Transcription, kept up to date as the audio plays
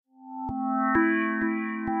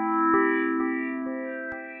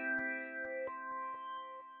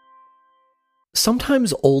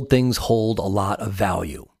Sometimes old things hold a lot of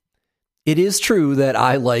value. It is true that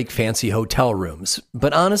I like fancy hotel rooms,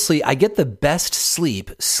 but honestly, I get the best sleep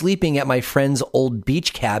sleeping at my friend's old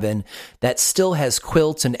beach cabin that still has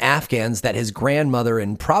quilts and afghans that his grandmother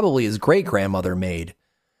and probably his great-grandmother made.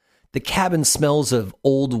 The cabin smells of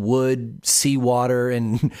old wood, seawater,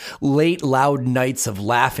 and late loud nights of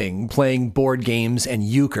laughing, playing board games and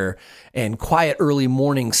euchre, and quiet early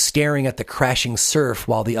mornings staring at the crashing surf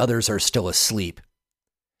while the others are still asleep.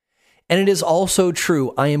 And it is also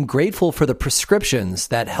true, I am grateful for the prescriptions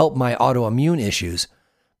that help my autoimmune issues.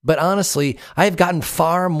 But honestly, I have gotten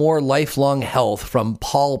far more lifelong health from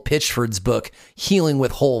Paul Pitchford's book, Healing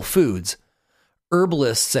with Whole Foods.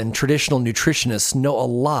 Herbalists and traditional nutritionists know a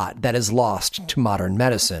lot that is lost to modern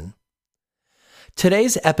medicine.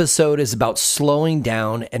 Today's episode is about slowing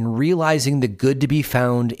down and realizing the good to be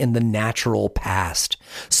found in the natural past,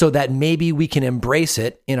 so that maybe we can embrace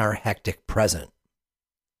it in our hectic present.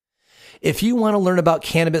 If you want to learn about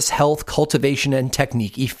cannabis health, cultivation, and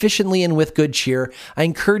technique efficiently and with good cheer, I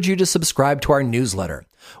encourage you to subscribe to our newsletter.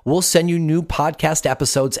 We'll send you new podcast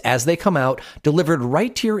episodes as they come out, delivered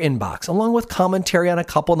right to your inbox, along with commentary on a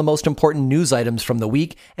couple of the most important news items from the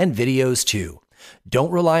week and videos too.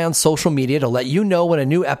 Don't rely on social media to let you know when a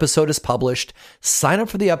new episode is published. Sign up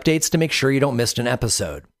for the updates to make sure you don't miss an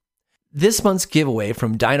episode. This month's giveaway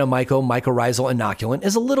from Dynamyco Mycorrhizal Inoculant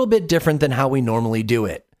is a little bit different than how we normally do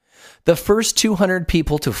it. The first 200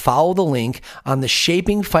 people to follow the link on the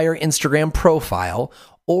Shaping Fire Instagram profile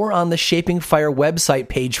or on the Shaping Fire website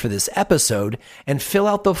page for this episode and fill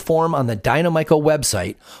out the form on the Dynamyco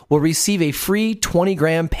website will receive a free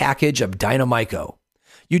 20-gram package of Dynamyco.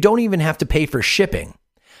 You don't even have to pay for shipping.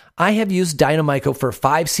 I have used Dynamyco for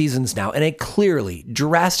 5 seasons now, and it clearly,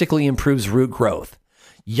 drastically improves root growth.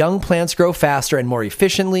 Young plants grow faster and more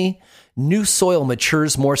efficiently. New soil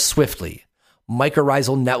matures more swiftly.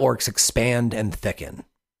 Mycorrhizal networks expand and thicken.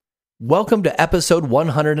 Welcome to episode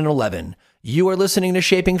 111. You are listening to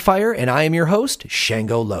Shaping Fire, and I am your host,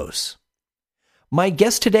 Shango Los. My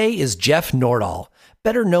guest today is Jeff Nordahl,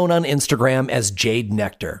 better known on Instagram as Jade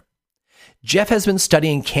Nectar. Jeff has been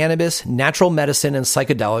studying cannabis, natural medicine, and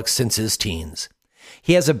psychedelics since his teens.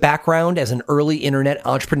 He has a background as an early internet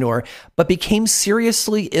entrepreneur, but became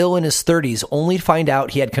seriously ill in his 30s only to find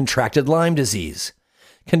out he had contracted Lyme disease.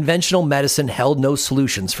 Conventional medicine held no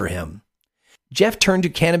solutions for him. Jeff turned to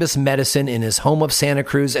cannabis medicine in his home of Santa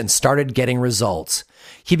Cruz and started getting results.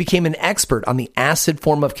 He became an expert on the acid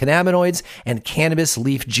form of cannabinoids and cannabis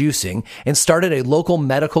leaf juicing and started a local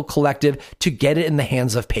medical collective to get it in the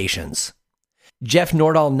hands of patients. Jeff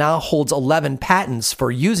Nordahl now holds 11 patents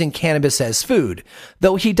for using cannabis as food,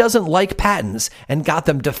 though he doesn't like patents and got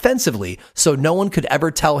them defensively so no one could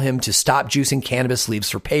ever tell him to stop juicing cannabis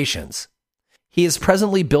leaves for patients. He is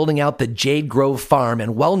presently building out the Jade Grove Farm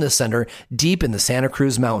and Wellness Center deep in the Santa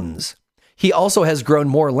Cruz Mountains. He also has grown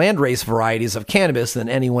more landrace varieties of cannabis than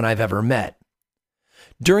anyone I've ever met.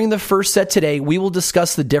 During the first set today, we will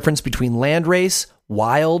discuss the difference between landrace,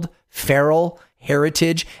 wild, feral,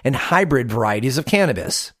 heritage, and hybrid varieties of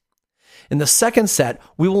cannabis. In the second set,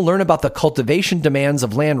 we will learn about the cultivation demands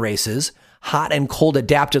of landraces, hot and cold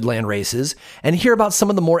adapted landraces, and hear about some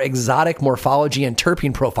of the more exotic morphology and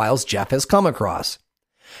terpene profiles Jeff has come across.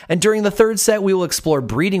 And during the third set, we will explore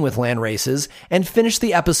breeding with landraces and finish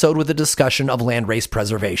the episode with a discussion of landrace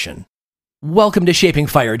preservation. Welcome to Shaping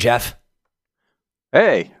Fire, Jeff.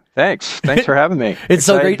 Hey, thanks for having me. It's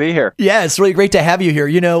so great to be here. Yeah, it's really great to have you here.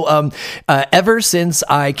 You know, ever since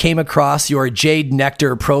I came across your Jade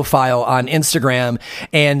Nectar profile on Instagram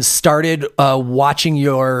and started watching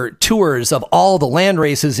your tours of all the land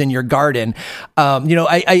races in your garden,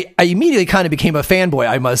 I immediately kind of became a fanboy,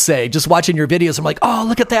 I must say. Just watching your videos, I'm like, oh,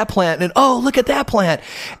 look at that plant, and oh, look at that plant.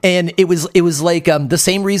 And it was like the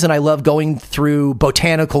same reason I love going through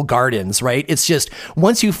botanical gardens, right? It's just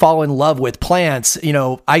once you fall in love with plants, you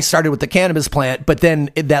know, I started with the cannabis plant, but then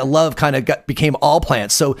that love kind of became all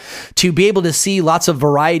plants. So to be able to see lots of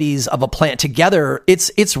varieties of a plant together,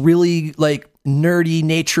 it's really like nerdy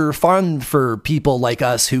nature fun for people like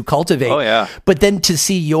us who cultivate. Oh, yeah. But then to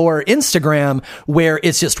see your Instagram where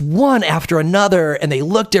it's just one after another and they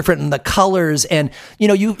look different in the colors, and you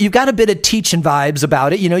know, you've got a bit of teaching vibes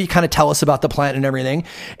about it. You know, you kind of tell us about the plant and everything.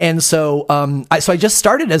 And so I just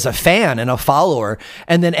started as a fan and a follower,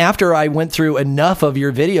 and then after I went through enough of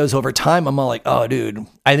your videos over time, I'm all like, oh dude,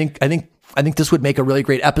 I think this would make a really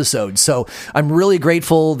great episode. So I'm really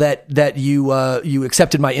grateful that you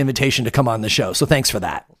accepted my invitation to come on the show. So thanks for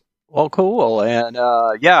that. Well, cool. And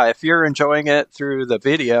if you're enjoying it through the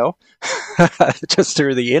video, just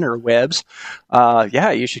through the interwebs.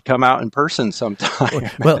 Yeah, you should come out in person sometime.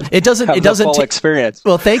 Well, it doesn't full experience.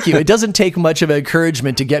 Well, thank you. It doesn't take much of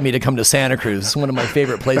encouragement to get me to come to Santa Cruz. It's one of my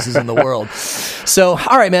favorite places in the world. So,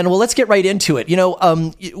 all right, man. Well, let's get right into it.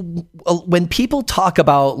 When people talk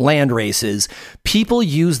about land races, people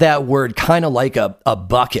use that word kind of like a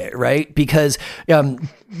bucket, right? Because a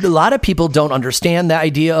lot of people don't understand the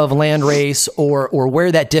idea of land race or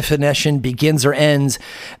where that definition begins or ends.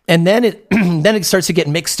 And then it starts to get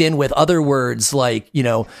mixed in with other words like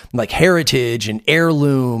heritage and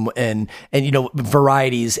heirloom and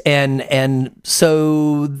varieties. And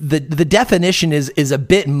so the definition is a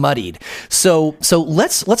bit muddied. So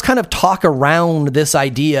let's kind of talk around this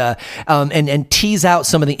idea, and tease out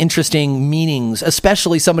some of the interesting meanings,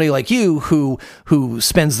 especially somebody like you who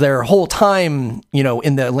spends their whole time,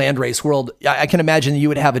 in the landrace world. I can imagine you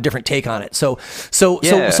would have a different take on it. So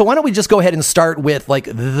why don't we just go ahead and start with like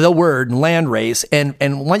the word landrace, and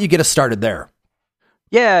why don't you get us started there?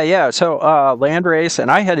 Yeah. So landrace,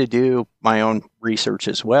 and I had to do my own research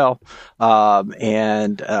as well.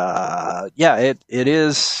 It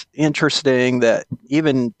is interesting that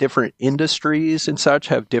even different industries and such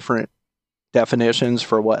have different definitions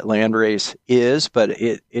for what landrace is, but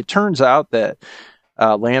it turns out that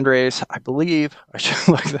landrace, I believe, I should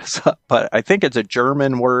look this up, but I think it's a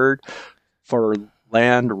German word for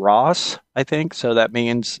landrace, I think. So that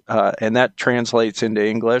means, and that translates into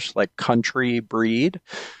English like country breed.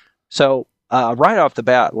 So right off the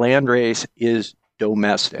bat, landrace is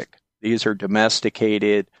domestic. These are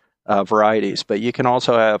domesticated varieties, but you can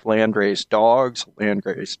also have landrace dogs,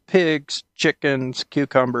 landrace pigs, chickens,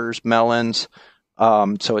 cucumbers, melons.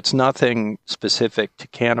 So it's nothing specific to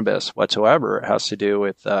cannabis whatsoever. It has to do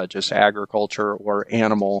with just agriculture or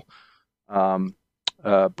animal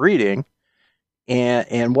breeding.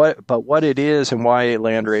 But what it is and why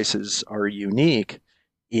land races are unique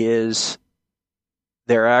is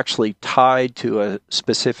they're actually tied to a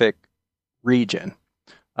specific region.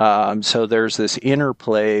 So there's this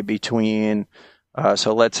interplay between,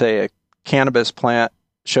 so let's say a cannabis plant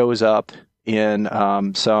shows up in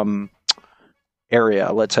some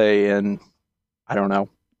area, let's say in, I don't know,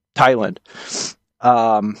 Thailand.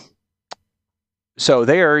 So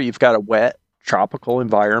there you've got a wet tropical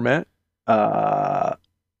environment. And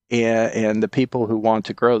the people who want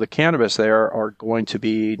to grow the cannabis there are going to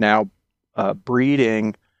be now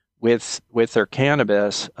breeding with their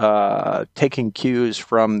cannabis, taking cues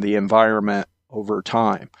from the environment over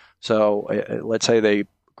time. So let's say they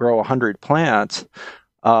grow 100 plants,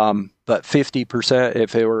 but 50%,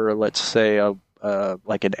 if it were, let's say,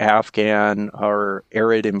 like an Afghan or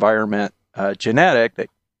arid environment genetic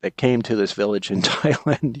that came to this village in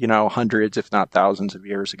Thailand, hundreds, if not thousands of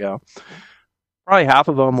years ago. Probably half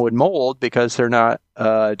of them would mold because they're not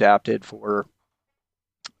adapted for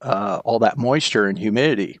all that moisture and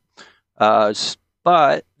humidity.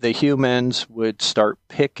 But the humans would start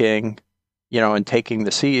picking, and taking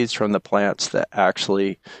the seeds from the plants that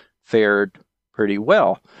actually fared pretty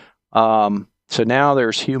well. So now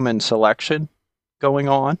there's human selection going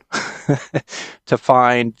on to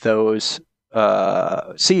find those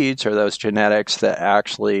seeds or those genetics that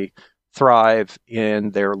actually thrive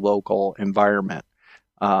in their local environment.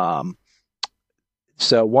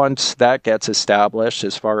 So once that gets established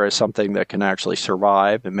as far as something that can actually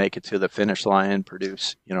survive and make it to the finish line and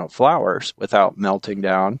produce, flowers without melting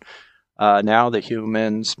down, now the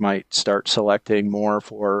humans might start selecting more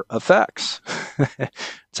for effects.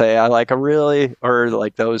 Say, I like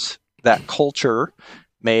that culture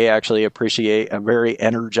may actually appreciate a very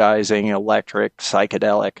energizing, electric,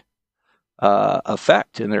 psychedelic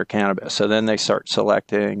effect in their cannabis. So then they start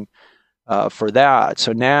selecting for that.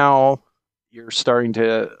 So now you're starting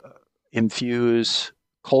to infuse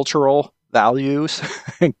cultural values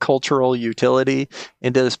and cultural utility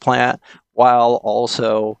into this plant while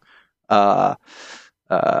also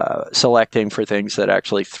selecting for things that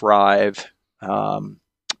actually thrive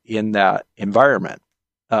in that environment.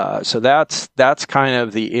 So that's kind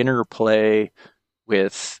of the interplay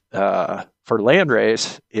with for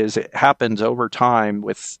landrace, is it happens over time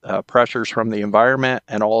with pressures from the environment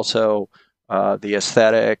and also the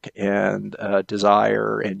aesthetic and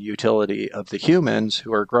desire and utility of the humans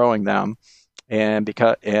who are growing them. And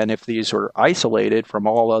if these are isolated from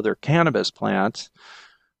all other cannabis plants,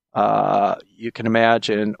 you can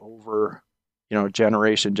imagine over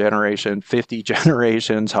generation, 50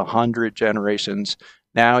 generations, 100 generations.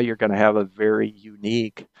 Now you're going to have a very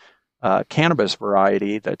unique cannabis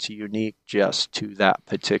variety that's unique just to that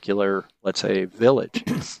particular, let's say, village.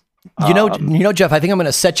 Jeff, I think I'm going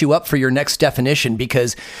to set you up for your next definition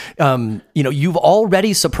because, you've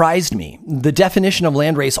already surprised me. The definition of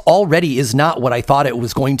landrace already is not what I thought it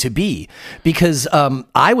was going to be because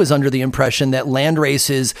I was under the impression that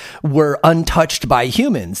landraces were untouched by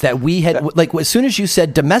humans, that we had, like, as soon as you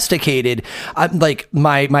said domesticated, I'm like,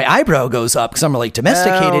 my eyebrow goes up because I'm like,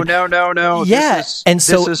 domesticated? No. Yeah. This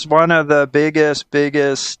is one of the biggest,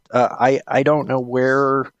 I don't know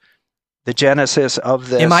where the genesis of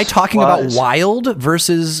this. Am I talking about wild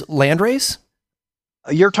versus landrace?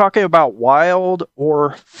 You're talking about wild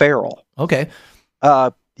or feral. Okay.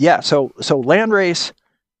 Yeah. So landrace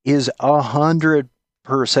is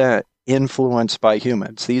 100% influenced by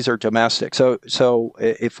humans. These are domestic. So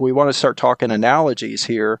if we want to start talking analogies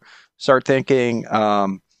here, start thinking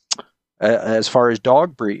as far as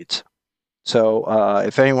dog breeds. So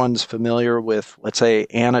if anyone's familiar with, let's say,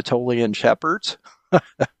 Anatolian shepherds,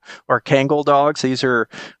 or Kangal dogs. These are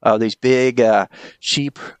these big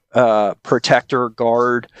sheep protector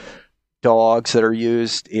guard dogs that are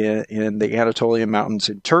used in the Anatolian mountains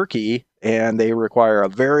in Turkey, and they require a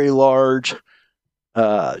very large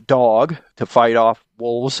dog to fight off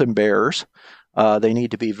wolves and bears. They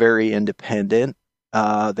need to be very independent.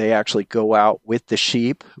 They actually go out with the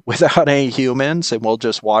sheep without any humans and will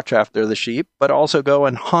just watch after the sheep, but also go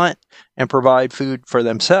and hunt and provide food for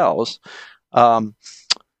themselves.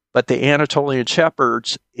 But the Anatolian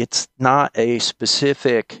shepherds, it's not a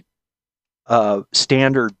specific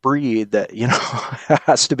standard breed that,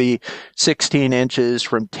 has to be 16 inches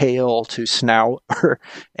from tail to snout or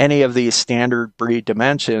any of these standard breed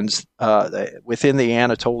dimensions. Within the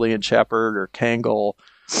Anatolian shepherd or Kangal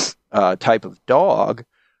type of dog,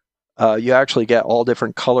 you actually get all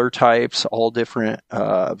different color types, all different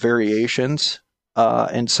variations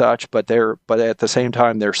and such, but at the same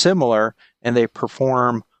time, they're similar. And they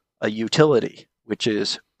perform a utility, which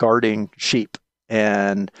is guarding sheep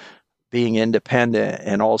and being independent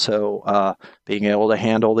and also being able to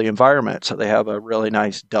handle the environment. So they have a really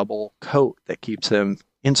nice double coat that keeps them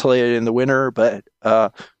insulated in the winter, but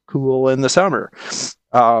cool in the summer.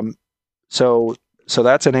 So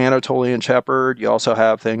that's an Anatolian shepherd. You also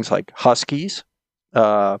have things like huskies,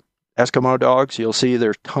 Eskimo dogs. You'll see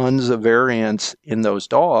there's tons of variants in those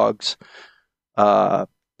dogs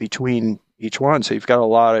between each one. So you've got a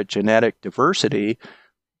lot of genetic diversity,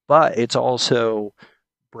 but it's also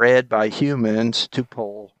bred by humans to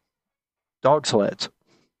pull dog sleds.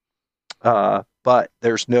 But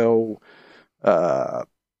there's no,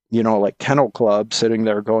 like kennel club sitting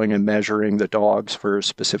there going and measuring the dogs for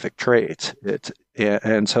specific traits.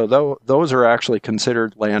 And so those are actually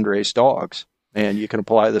considered landrace dogs. And you can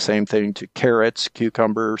apply the same thing to carrots,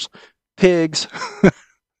 cucumbers, pigs.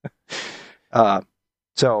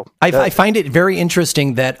 So I find it very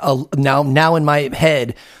interesting that now in my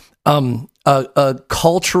head, a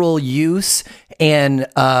cultural use and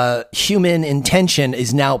human intention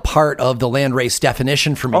is now part of the landrace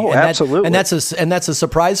definition for me. Oh, absolutely. And that's a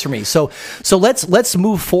surprise for me. So let's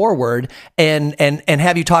move forward and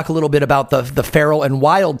have you talk a little bit about the feral and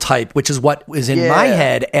wild type, which is what is in my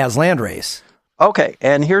head as landrace. Okay,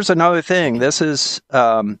 and here's another thing. This is,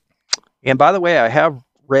 and by the way, I have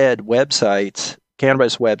read websites,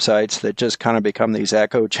 cannabis websites that just kind of become these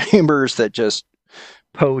echo chambers that just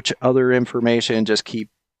poach other information, just keep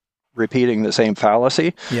repeating the same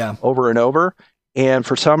fallacy over and over. And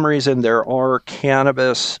for some reason, there are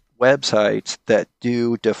cannabis websites that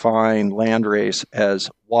do define landrace as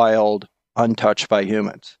wild, untouched by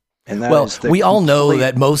humans. And that we all know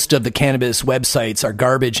that most of the cannabis websites are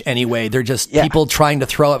garbage anyway. They're just people trying to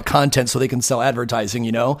throw up content so they can sell advertising,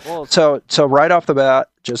 Well, so right off the bat,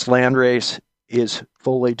 just landrace is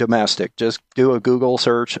fully domestic. Just do a Google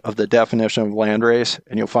search of the definition of landrace,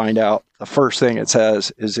 and you'll find out the first thing it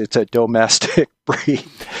says is it's a domestic breed.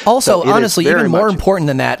 Also, honestly, even more important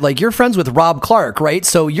than that, like you're friends with Rob Clark, right?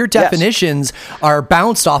 So your definitions are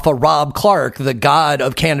bounced off of Rob Clark, the god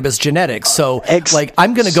of cannabis genetics. So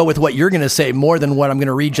I'm going to go with what you're going to say more than what I'm going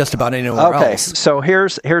to read just about anywhere else. So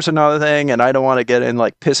here's another thing, and I don't want to get in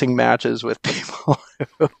like pissing matches with people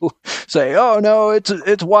who say, "Oh no,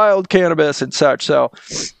 it's wild cannabis and such." So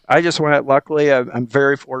I just went. Luckily, I'm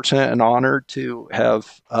very fortunate and honored to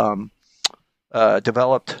have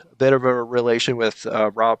developed a bit of a relation with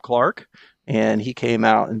Rob Clark, and he came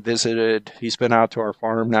out and visited. He's been out to our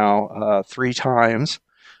farm now 3 times.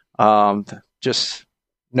 Just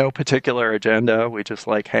no particular agenda. We just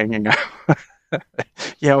like hanging out.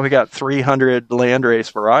 We got 300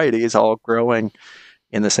 landrace varieties all growing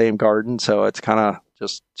in the same garden, so it's kind of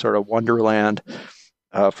just sort of wonderland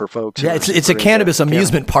for folks. Yeah, it's a cannabis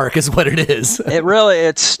amusement park is what it is.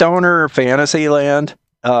 It's stoner fantasy land.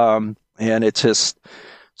 And it's just,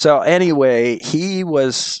 so anyway, he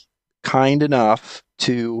was kind enough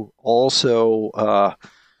to also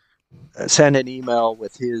send an email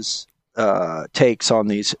with his takes on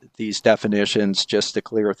these definitions just to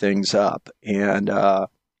clear things up. And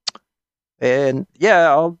yeah,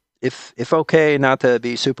 I'll, if okay, not to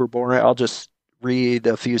be super boring, I'll just read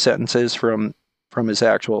a few sentences from his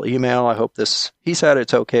actual email. I hope he said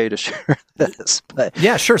it's okay to share this. But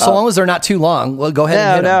yeah, sure. So long as they're not too long. Well, go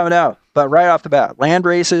ahead. No. But right off the bat,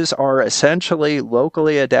 landraces are essentially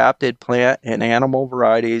locally adapted plant and animal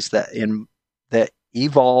varieties that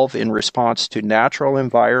evolve in response to natural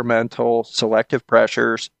environmental selective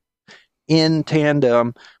pressures in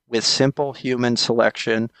tandem with simple human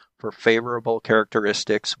selection for favorable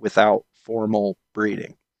characteristics without formal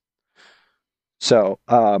breeding. So,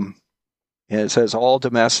 and it says all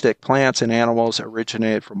domestic plants and animals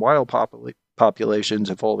originated from wild populations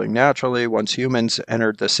evolving naturally. Once humans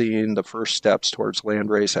entered the scene, the first steps towards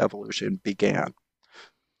landrace evolution began.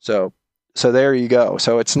 So there you go.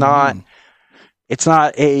 So it's not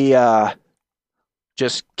a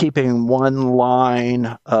just keeping one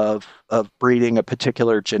line of breeding a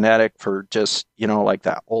particular genetic for just, like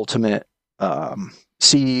that ultimate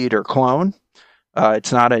seed or clone.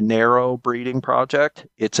 It's not a narrow breeding project.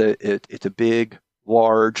 It's a big,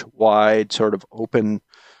 large, wide, sort of open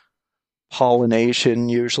pollination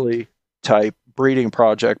usually type breeding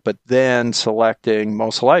project. But then selecting,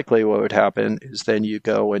 most likely what would happen is then you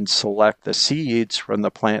go and select the seeds from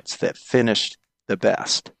the plants that finished the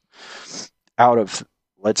best out of,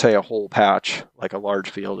 let's say, a whole patch, like a large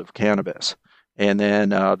field of cannabis. And then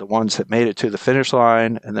the ones that made it to the finish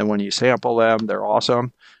line, and then when you sample them, they're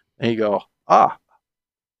awesome. And you go,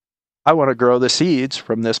 I want to grow the seeds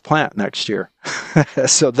from this plant next year.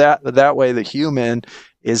 So that way the human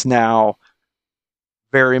is now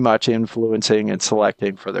very much influencing and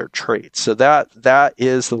selecting for their traits. So that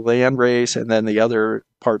is the landrace. And then the other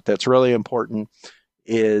part that's really important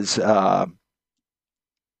is that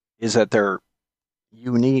they're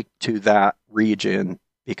unique to that region,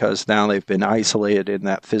 because now they've been isolated in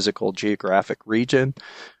that physical geographic region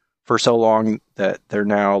for so long that they're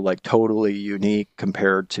now like totally unique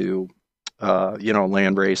compared to,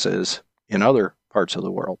 land races in other parts of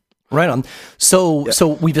the world. Right on. So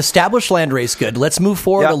we've established landrace good. Let's move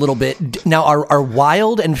forward a little bit. Now, are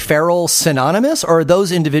wild and feral synonymous, or are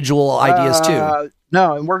those individual ideas too?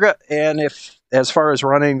 No, and we're good. And if, as far as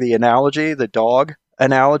running the analogy, the dog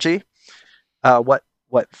analogy, what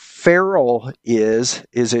feral is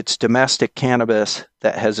it's domestic cannabis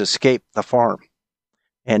that has escaped the farm.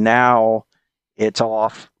 And now it's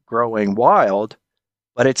off growing wild,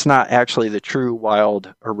 but it's not actually the true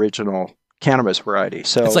wild original cannabis variety.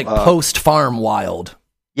 So it's like post-farm wild.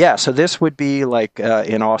 Yeah, so this would be like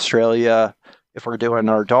in Australia, if we're doing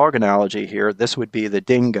our dog analogy here, this would be the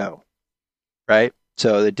dingo, right?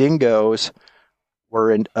 So the dingoes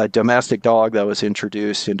were a domestic dog that was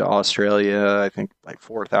introduced into Australia, I think like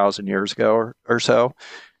 4,000 years ago or so.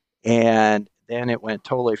 And then it went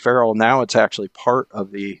totally feral. Now it's actually part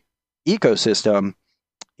of the ecosystem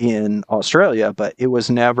in Australia, but it was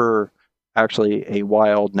never actually a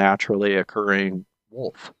wild, naturally occurring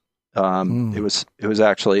wolf. It was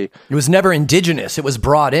never indigenous. It was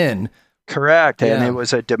brought in. Correct. And it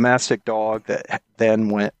was a domestic dog that then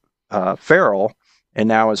went feral and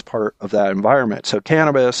now is part of that environment. So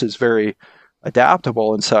cannabis is very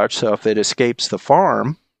adaptable and such. So if it escapes the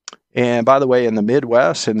farm, and by the way, in the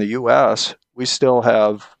Midwest, in the U.S., we still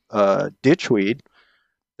have ditchweed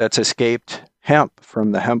that's escaped hemp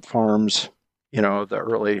from the hemp farms, the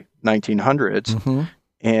early 1900s. Mm-hmm.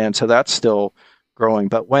 And so that's still growing.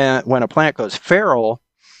 But when a plant goes feral,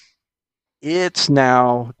 it's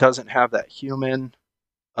now doesn't have that human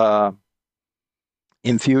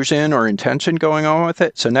infusion or intention going on with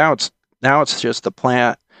it. So now it's just the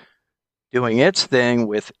plant doing its thing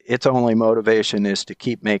with its only motivation is to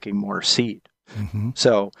keep making more seed. Mm-hmm.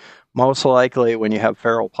 So most likely when you have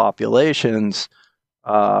feral populations,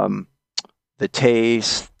 the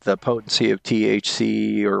taste, the potency of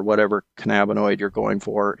THC or whatever cannabinoid you're going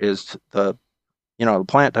for is the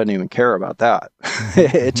plant doesn't even care about that.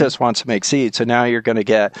 It just wants to make seed. So now you're going to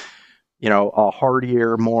get, a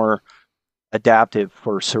hardier, more adaptive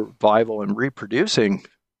for survival and reproducing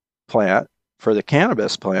plant for the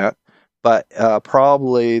cannabis plant. But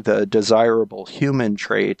probably the desirable human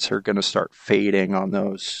traits are going to start fading on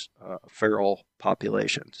those feral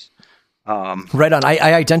populations. Right on.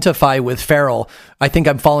 I identify with feral. I think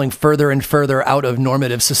I'm falling further and further out of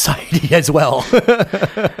normative society as well.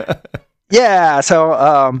 Yeah.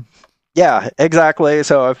 So, exactly.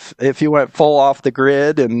 So if you went full off the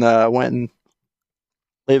grid and went and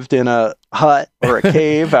lived in a hut or a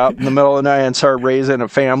cave out in the middle of the night and started raising a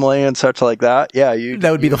family and such like that,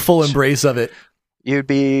 that would be the full embrace of it. You'd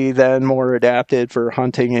be then more adapted for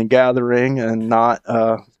hunting and gathering and not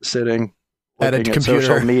sitting at a computer,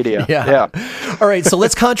 social media. Yeah. All right. So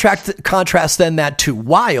let's contrast then that to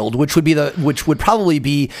wild, which would probably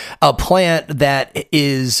be a plant that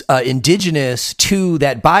is indigenous to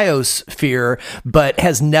that biosphere, but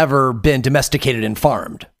has never been domesticated and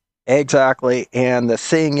farmed. Exactly. And the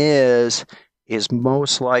thing is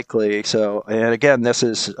most likely, so, and again, this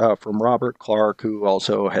is from Robert Clark, who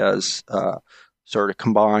also has sort of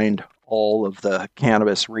combined all of the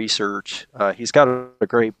cannabis research. He's got a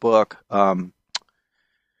great book. I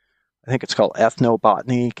think it's called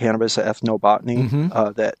Ethnobotany, Cannabis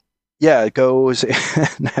Ethnobotany. It goes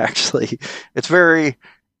and actually it's very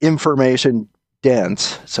information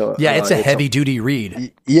dense. So it's a heavy duty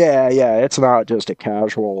read. It's not just a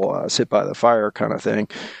casual sit by the fire kind of thing.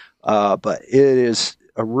 But it is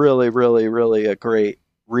a really, really, really a great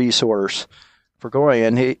resource for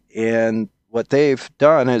going. And what they've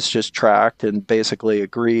done is just tracked and basically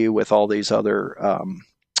agree with all these other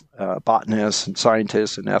botanists and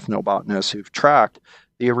scientists and ethnobotanists who've tracked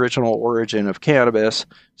the original origin of cannabis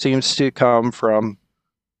seems to come from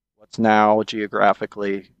what's now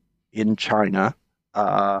geographically in China.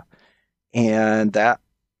 And that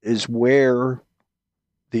is where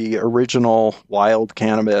the original wild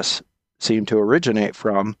cannabis seemed to originate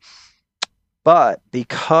from. But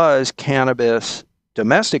because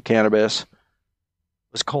domestic cannabis,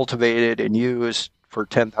 was cultivated and used for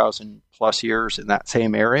 10,000 plus years in that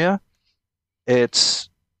same area, it's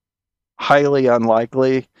highly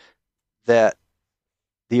unlikely that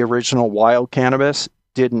the original wild cannabis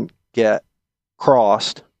didn't get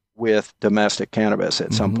crossed with domestic cannabis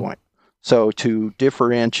at some point. So to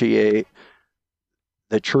differentiate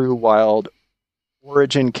the true wild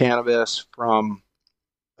origin cannabis from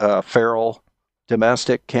feral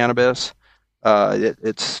domestic cannabis,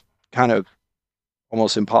 it's kind of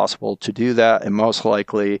almost impossible to do that, and most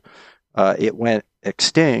likely it went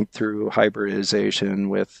extinct through hybridization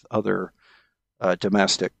with other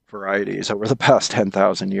domestic varieties over the past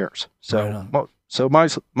 10,000 years. So,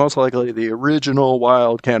 most likely the original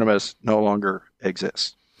wild cannabis no longer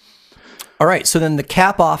exists. All right, so then to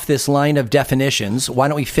cap off this line of definitions, why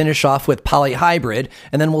don't we finish off with polyhybrid,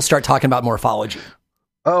 and then we'll start talking about morphology.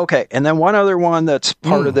 Okay, and then one other one that's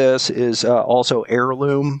part of this is also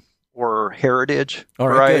heirloom or heritage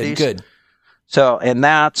varieties. Good. So, and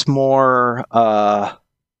that's more,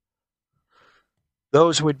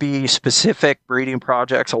 those would be specific breeding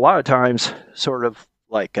projects. A lot of times, sort of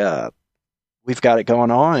like, we've got it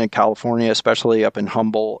going on in California, especially up in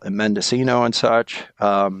Humboldt and Mendocino and such.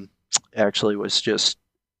 Actually was just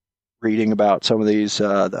reading about some of these,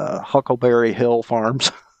 the Huckleberry Hill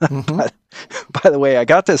farms. By the way, I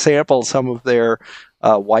got to sample some of their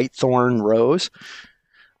whitethorn rose,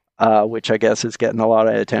 which I guess is getting a lot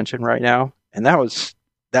of attention right now. And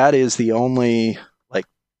that is the only like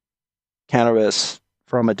cannabis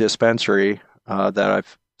from a dispensary that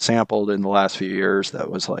I've sampled in the last few years that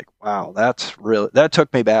was like, wow, that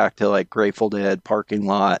took me back to like Grateful Dead parking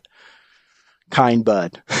lot, kind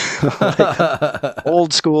bud, like,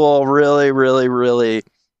 old school, really, really, really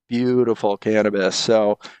beautiful cannabis.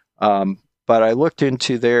 So, but I looked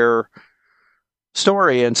into their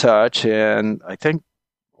story and such, and I think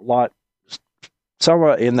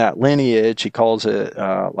somewhat in that lineage, he calls it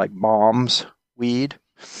like mom's weed.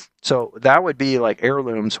 So that would be like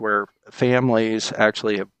heirlooms where families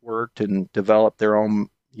actually have worked and developed their own,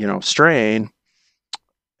 strain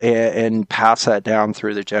and pass that down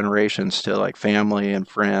through the generations to like family and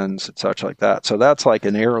friends and such like that. So that's like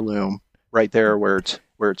an heirloom right there where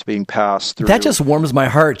it's being passed through. That just warms my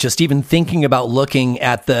heart, just even thinking about looking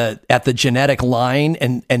at the genetic line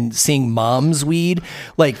and seeing mom's weed.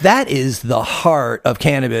 Like that is the heart of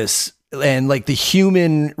cannabis and like the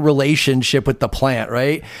human relationship with the plant,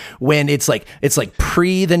 right? When it's like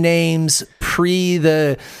pre the names, pre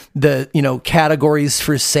the categories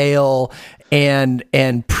for sale,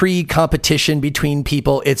 and pre-competition between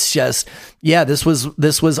people. It's just, this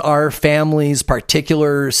was our family's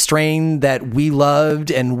particular strain that we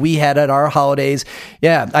loved and we had at our holidays.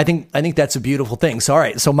 Yeah, I think that's a beautiful thing. So, all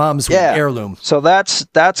right, so mom's heirloom. So that's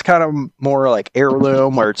kind of more like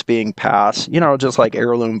heirloom where it's being passed, just like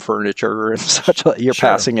heirloom furniture and such. You're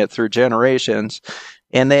passing it through generations.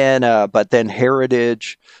 And then, but then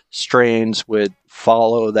heritage strains would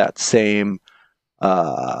follow that same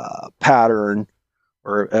pattern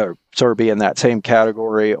or sort of be in that same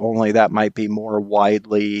category, only that might be more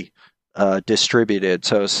widely distributed.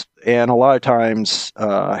 So, and a lot of times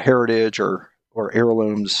heritage or or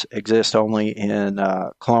heirlooms exist only in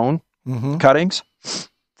clone cuttings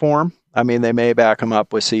form. I mean, they may back them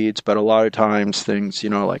up with seeds, but a lot of times things,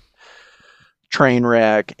 like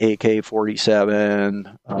Trainwreck,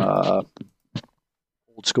 AK-47,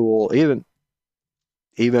 old school,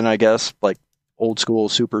 even I guess like old school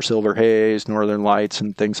Super Silver Haze, Northern Lights,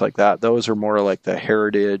 and things like that. Those are more like the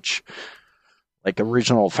heritage, like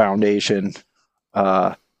original foundation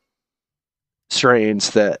strains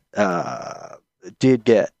that did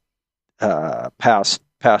get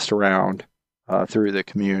passed around through the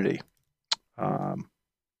community.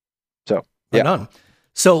 Right on.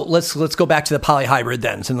 So let's go back to the polyhybrid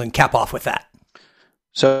then, and then cap off with that.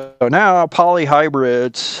 So now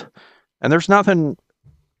polyhybrids, and there's nothing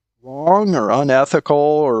wrong or unethical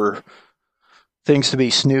or things to be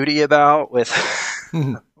snooty about with,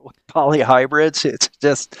 with polyhybrids. It's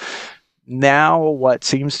just now what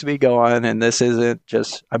seems to be going, and this isn't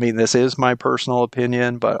just, this is my personal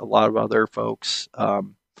opinion, but a lot of other folks are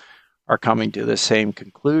coming to the same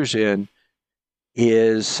conclusion,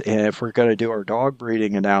 is, and if we're going to do our dog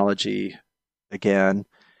breeding analogy again,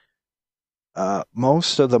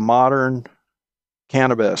 most of the modern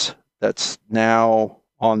cannabis that's now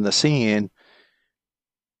on the scene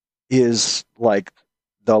is like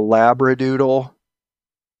the Labradoodle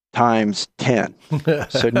times 10.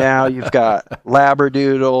 So now you've got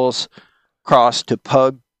Labradoodles crossed to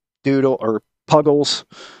Pugdoodle or Puggles,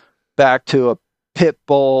 back to a Pit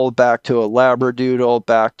Bull, back to a Labradoodle,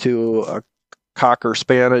 back to a Cocker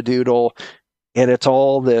Spanidoodle, and it's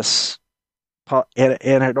all this, and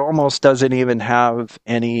it almost doesn't even have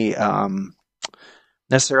any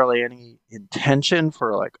necessarily any intention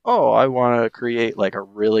for like, oh, I want to create like a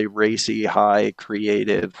really racy, high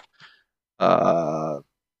creative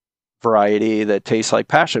variety that tastes like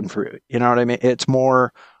passion fruit. You know what I mean? It's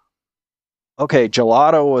more, okay,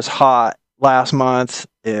 gelato was hot last month,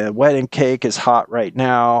 and wedding cake is hot right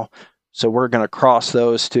now, so we're going to cross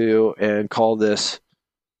those two and call this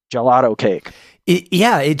gelato cake.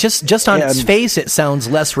 It just on its face, it sounds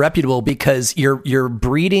less reputable because you're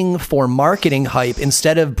breeding for marketing hype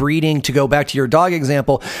instead of breeding, to go back to your dog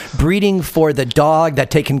example, breeding for the dog that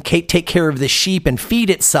can take care of the sheep and feed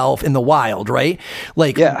itself in the wild, right?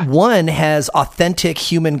 Like one has authentic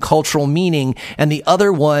human cultural meaning and the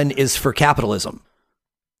other one is for capitalism.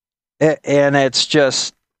 And it's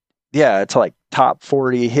just, it's like top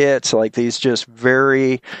 40 hits, like these just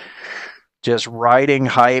riding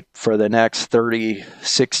hype for the next 30,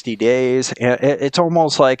 60 days. And it's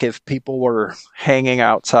almost like if people were hanging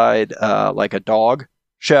outside like a dog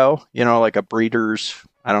show, like a breeder's,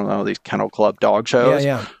 I don't know, these kennel club dog shows.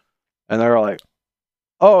 Yeah. And they're like,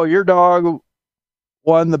 oh, your dog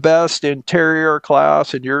won the best in terrier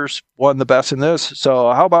class and yours won the best in this.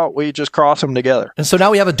 So how about we just cross them together? And so now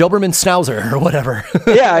we have a Doberman Schnauzer or whatever.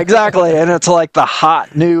 Yeah, exactly. And it's like the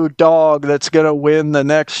hot new dog that's going to win the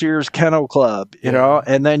next year's kennel club, you know,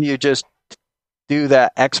 and then you just do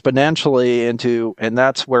that exponentially and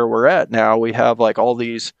that's where we're at now. We have like all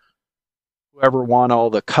these, whoever won all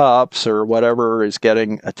the cups or whatever is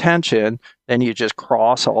getting attention, then you just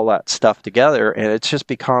cross all that stuff together and it's just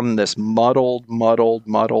become this muddled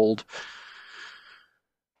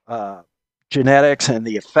genetics and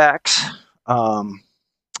the effects.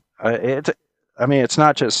 It's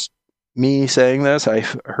not just me saying this. I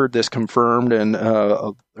heard this confirmed, and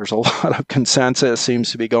there's a lot of consensus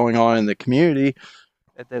seems to be going on in the community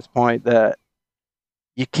at this point that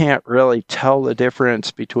you can't really tell the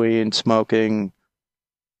difference between smoking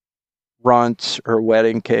runts or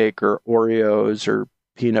wedding cake or Oreos or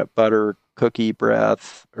peanut butter cookie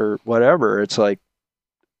breath or whatever. It's like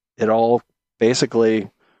it all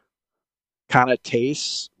basically kind of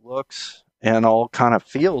tastes, looks, and all kind of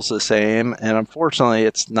feels the same. And unfortunately,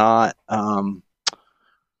 it's not.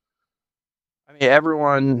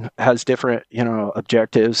 Everyone has different,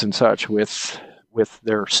 objectives and such with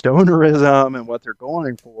their stonerism and what they're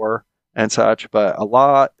going for and such. But a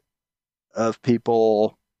lot of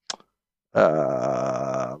people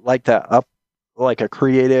like that like a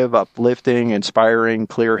creative, uplifting, inspiring,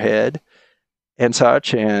 clear head and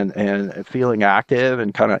such, and feeling active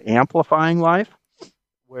and kind of amplifying life.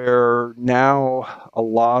 Where now a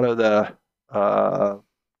lot of the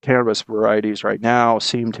cannabis varieties right now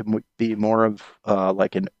seem to be more of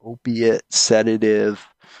like an opiate sedative,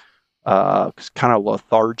 kind of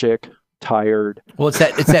lethargic, tired. Well, it's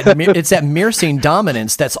that myrcene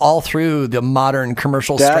dominance that's all through the modern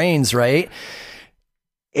commercial strains, right?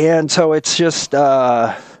 And so it's just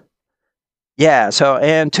so,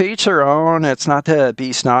 and to each their own. It's not to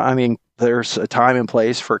be snot. There's a time and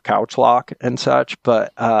place for couch lock and such,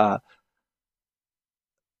 but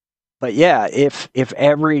but yeah, if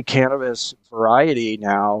every cannabis variety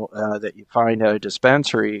now that you find at a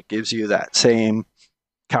dispensary gives you that same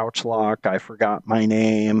couch lock, I forgot my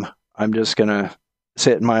name, I'm just gonna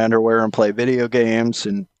sit in my underwear and play video games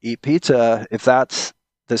and eat pizza. If that's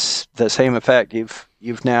the same effect,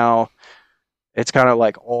 you've now, it's kind of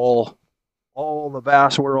like all the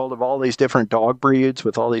vast world of all these different dog breeds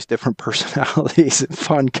with all these different personalities and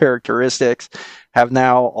fun characteristics have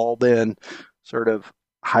now all been sort of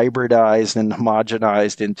hybridized and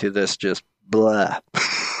homogenized into this just blah.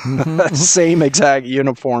 Same exact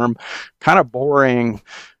uniform, kind of boring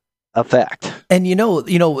effect. And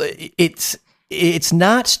it's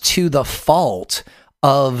not to the fault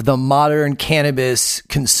of the modern cannabis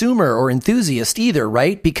consumer or enthusiast either,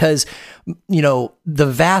 right? Because, the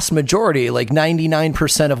vast majority, like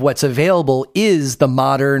 99% of what's available is the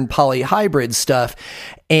modern polyhybrid stuff.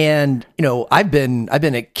 And, I've been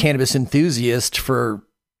a cannabis enthusiast for,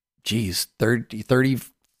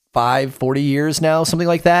 35, 40 years now, something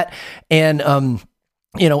like that. And,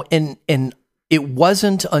 and it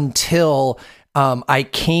wasn't until I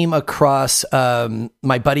came across,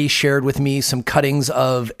 my buddy shared with me some cuttings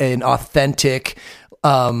of an authentic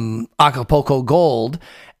Acapulco Gold.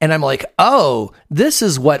 And I'm like, oh, this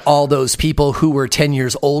is what all those people who were 10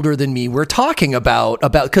 years older than me were talking about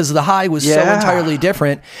because the high was so entirely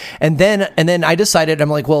different. And then I decided, I'm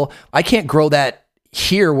like, well, I can't grow that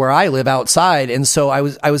here where I live outside. And so I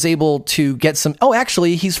was able to get some,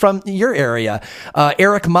 actually he's from your area,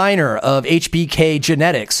 Eric Miner of HBK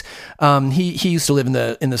Genetics. He used to live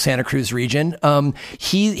in the Santa Cruz region.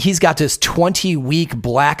 He's got this 20-week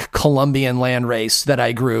black Colombian landrace that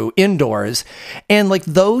I grew indoors. And like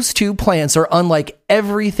those two plants are unlike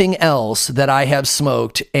everything else that I have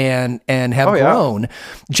smoked and have grown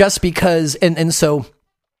just because, and so,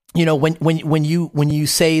 when you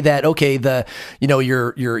say that, okay,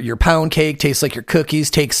 your pound cake tastes like your cookies,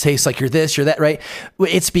 tastes like your this, your that, right?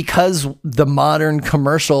 It's because the modern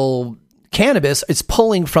commercial cannabis is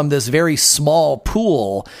pulling from this very small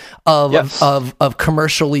pool of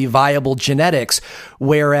commercially viable genetics.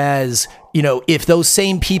 Whereas, if those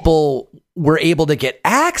same people were able to get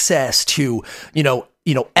access to,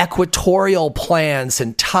 equatorial plants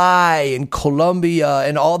and Thai and Colombia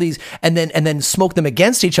and all these, and then smoke them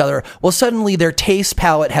against each other. Well, suddenly their taste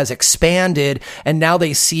palette has expanded, and now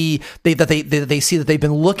they see that they've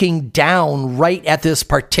been looking down right at this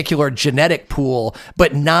particular genetic pool,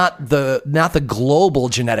 but not the global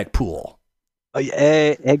genetic pool.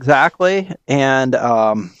 Exactly, and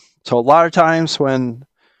so a lot of times when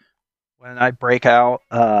I break out,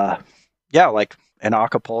 like an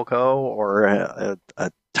Acapulco or a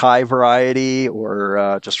Thai variety,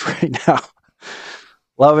 or just right now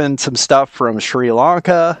loving some stuff from Sri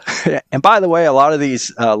Lanka. And by the way, a lot of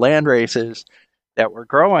these land races that we're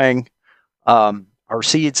growing are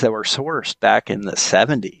seeds that were sourced back in the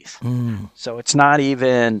 70s. So it's not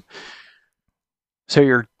even, so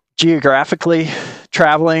you're geographically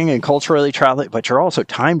traveling and culturally traveling, but you're also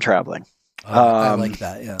time traveling. I like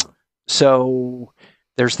that. Yeah. So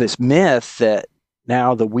there's this myth that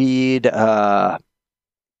now the weed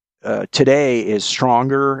today is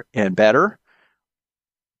stronger and better,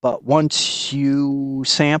 but once you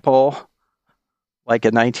sample like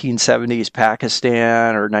a 1970s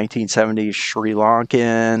Pakistan or 1970s Sri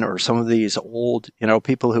Lankan or some of these old,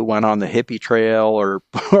 people who went on the hippie trail or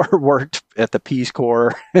worked at the Peace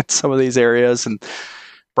Corps in some of these areas and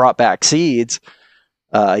brought back seeds,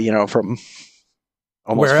 from almost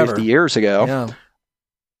wherever. 50 years ago. Yeah.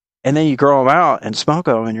 And then you grow them out and smoke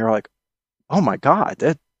them, and you're like, oh my God,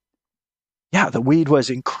 the weed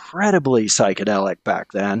was incredibly psychedelic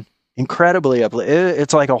back then. Incredibly,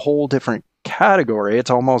 it's like a whole different category.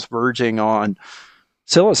 It's almost verging on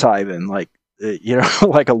psilocybin, like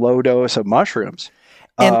a low dose of mushrooms.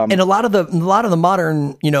 And a lot of the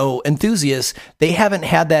modern, enthusiasts, they haven't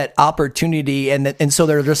had that opportunity, and so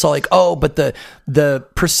they're just all like, oh, but the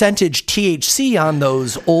percentage THC on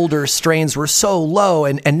those older strains were so low,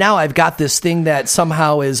 and now I've got this thing that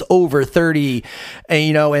somehow is over 30,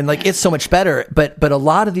 and like it's so much better. But a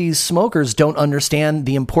lot of these smokers don't understand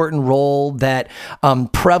the important role that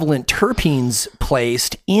prevalent terpenes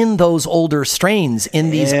placed in those older strains,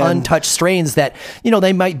 in these untouched strains that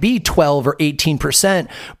they might be 12 or 18%.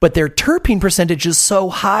 But their terpene percentage is so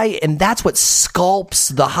high, and that's what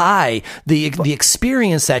sculpts the high, the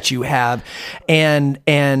experience that you have, and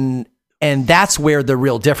that's where the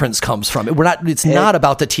real difference comes from. It's not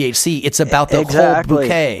about the THC; it's about the whole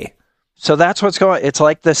bouquet. So that's what's going. It's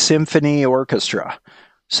like the symphony orchestra.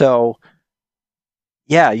 So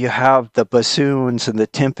you have the bassoons and the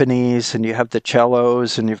timpanis, and you have the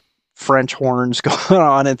cellos, and you have French horns going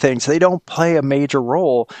on and things. They don't play a major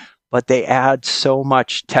role, but they add so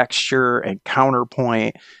much texture and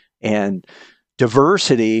counterpoint and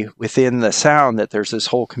diversity within the sound that there's this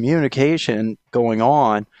whole communication going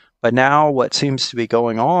on. But now what seems to be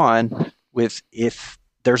going on with, if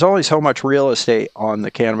there's only so much real estate on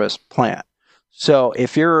the cannabis plant. So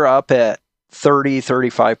if you're up at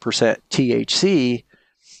 35% THC,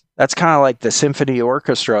 that's kind of like the symphony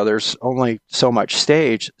orchestra. There's only so much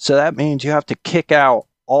stage. So that means you have to kick out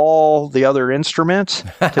all the other instruments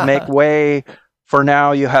to make way for,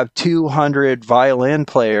 now you have 200 violin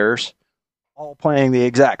players all playing the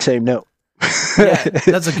exact same note. Yeah,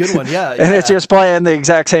 that's a good one. Yeah. And it's just playing the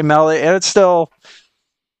exact same melody. And it's still,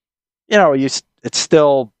 it's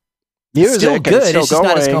still music. Still good. It's just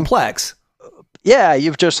not as going. complex. Yeah,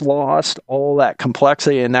 you've just lost all that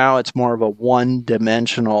complexity, and now it's more of a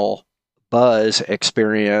one-dimensional buzz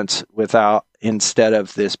experience instead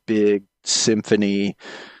of this big symphony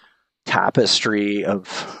tapestry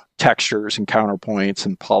of textures and counterpoints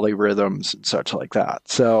and polyrhythms and such like that.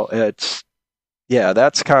 So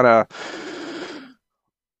that's kind of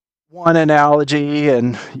one analogy,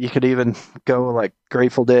 and you could even go like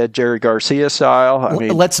Grateful Dead, Jerry Garcia style. I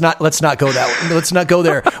mean, let's not go let's not go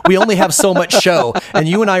there. We only have so much show, and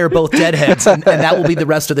you and I are both deadheads, and that will be the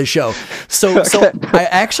rest of the show. So I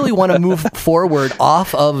actually want to move forward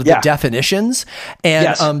off of the definitions,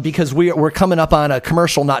 and because we're coming up on a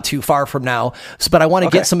commercial not too far from now, but I want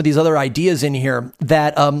to get some of these other ideas in here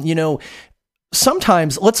that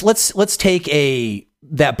sometimes let's take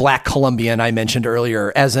that black Colombian I mentioned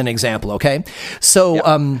earlier as an example. Okay.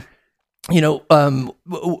 So,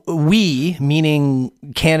 we, meaning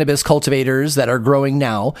cannabis cultivators that are growing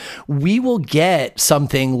now, we will get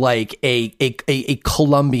something like a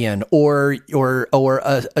Colombian or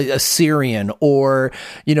a Syrian, or,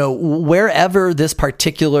 wherever this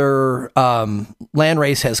particular,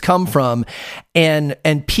 landrace has come from.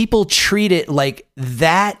 And people treat it like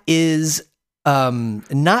that is,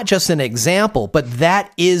 not just an example, but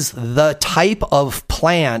that is the type of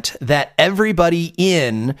plant that everybody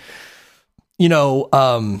in,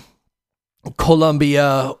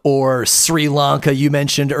 Colombia or Sri Lanka, you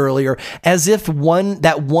mentioned earlier, as if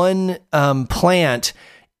that one plant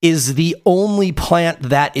is the only plant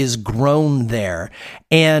that is grown there.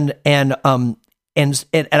 And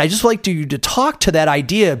I just like you to talk to that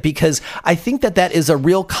idea, because I think that is a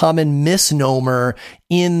real common misnomer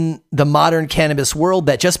in the modern cannabis world,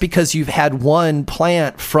 that just because you've had one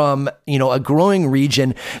plant from, a growing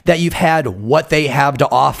region, that you've had what they have to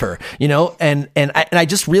offer, and I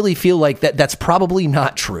just really feel like that's probably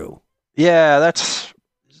not true. Yeah, that's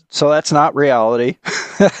not reality.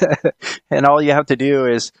 And all you have to do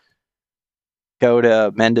is go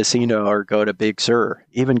to Mendocino or go to Big Sur,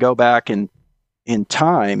 even go back in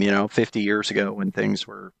time, 50 years ago, when things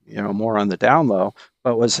were, more on the down low,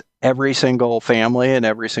 but was every single family and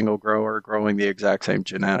every single grower growing the exact same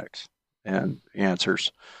genetics? And the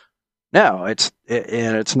answer's no.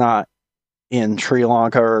 It's not in Sri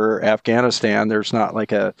Lanka or Afghanistan. There's not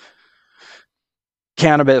like a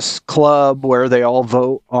cannabis club where they all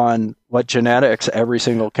vote on what genetics every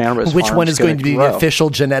single cannabis which one is going to be the official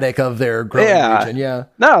genetic of their growing region. Yeah.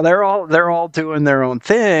 No, they're all doing their own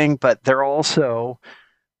thing, but they're also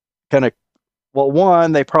kind of,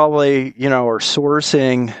 one, they probably, are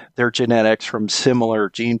sourcing their genetics from similar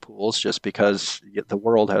gene pools, just because the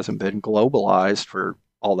world hasn't been globalized for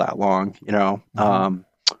all that long,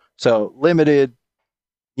 so limited,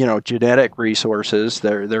 genetic resources.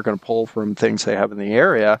 They're going to pull from things they have in the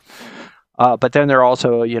area. But then they're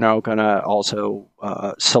also, going to also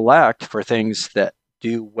select for things that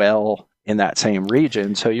do well in that same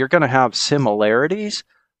region. So you're going to have similarities,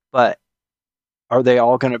 but are they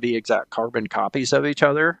all going to be exact carbon copies of each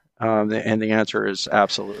other? And the answer is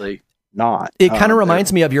absolutely not. It kind of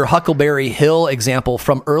reminds me of your Huckleberry Hill example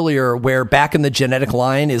from earlier, where back in the genetic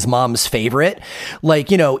line is mom's favorite.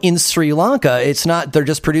 Like, in Sri Lanka, it's not, they're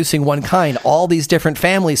just producing one kind. All these different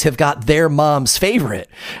families have got their mom's favorite.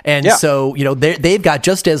 And so, they've got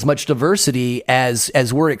just as much diversity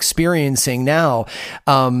as we're experiencing now.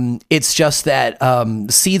 It's just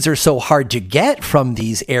that seeds are so hard to get from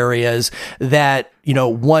these areas that,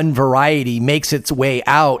 one variety makes its way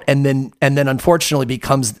out and then unfortunately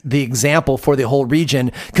becomes the example for the whole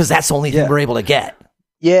region, because that's the only thing we're able to get.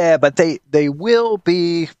 Yeah, but they will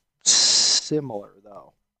be similar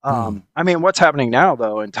though. I mean, what's happening now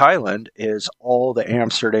though in Thailand is all the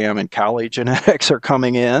Amsterdam and Cali genetics are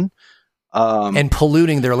coming in and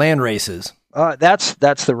polluting their land races. That's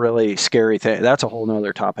the really scary thing. That's a whole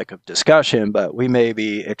nother topic of discussion, but we may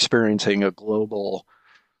be experiencing a global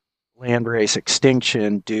landrace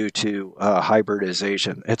extinction due to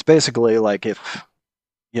hybridization. It's basically like if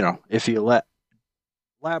you let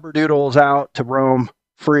labradoodles out to roam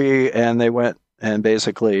free and they went and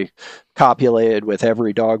basically copulated with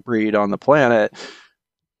every dog breed on the planet,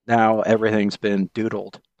 now everything's been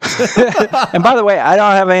doodled. And by the way, I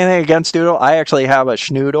don't have anything against doodle. I actually have a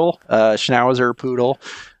schnoodle, schnauzer poodle,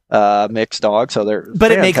 mixed dog. So they're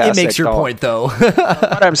but it makes your point though.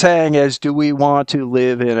 What I'm saying is, do we want to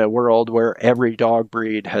live in a world where every dog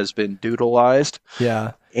breed has been doodleized?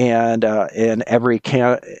 Yeah. And every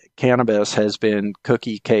cannabis has been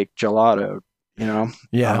cookie cake gelato. Yeah.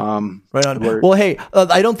 Right on. Well, hey,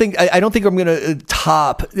 I don't think I'm going to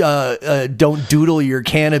top don't doodle your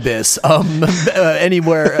cannabis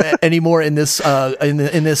anymore in this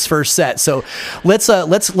in this first set. So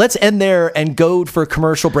let's end there and go for a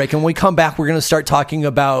commercial break. And when we come back, we're going to start talking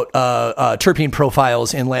about terpene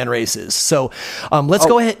profiles in landraces. So let's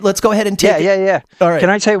go ahead and take Yeah. All right. Can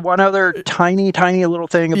I say one other tiny little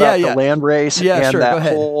thing about the landrace and sure, that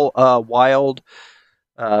whole wild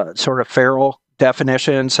sort of feral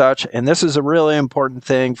definition and such? And this is a really important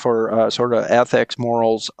thing for sort of ethics,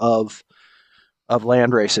 morals of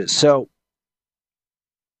land races. So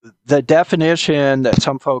the definition that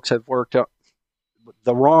some folks have worked up,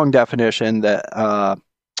 the wrong definition that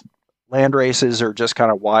land races are just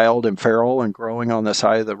kind of wild and feral and growing on the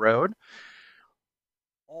side of the road,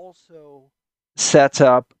 also sets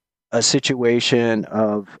up a situation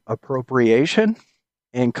of appropriation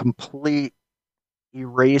and complete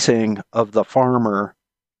erasing of the farmer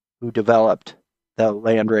who developed the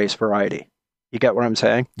landrace variety. You get what I'm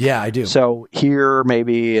saying? Yeah, I do. So here,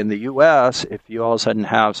 maybe in the U.S., if you all of a sudden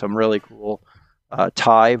have some really cool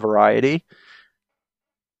Thai variety,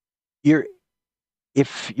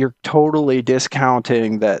 if you're totally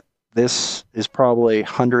discounting that this is probably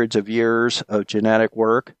hundreds of years of genetic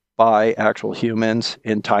work by actual humans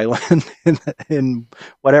in Thailand, in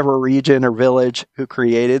whatever region or village, who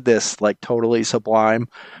created this like totally sublime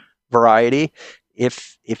variety.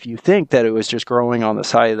 If you think that it was just growing on the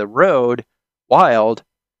side of the road, wild,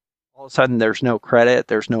 all of a sudden there's no credit,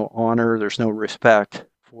 there's no honor, there's no respect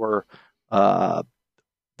for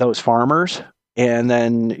those farmers. And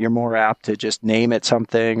then you're more apt to just name it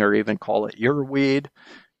something or even call it your weed.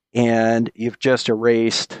 And you've just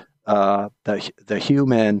erased the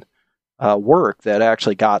human work that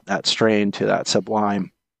actually got that strain to that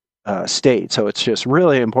sublime state. So it's just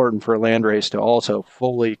really important for landrace to also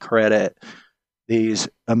fully credit these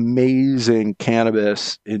amazing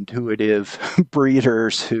cannabis intuitive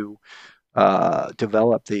breeders who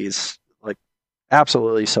develop these like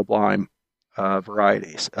absolutely sublime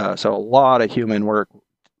varieties. So a lot of human work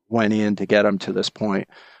went in to get them to this point.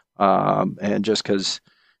 And just because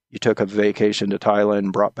you took a vacation to Thailand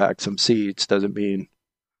and brought back some seeds doesn't mean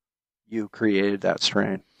you created that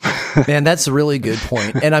strain. Man, that's a really good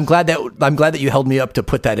point. And I'm glad that you held me up to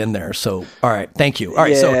put that in there. So, all right. Thank you. All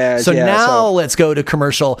right. Now let's go to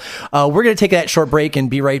commercial. We're going to take that short break and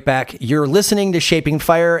be right back. You're listening to Shaping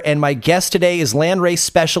Fire. And my guest today is landrace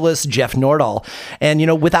specialist Jeff Nordahl.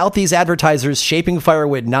 And, without these advertisers, Shaping Fire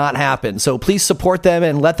would not happen. So please support them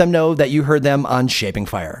and let them know that you heard them on Shaping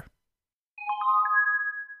Fire.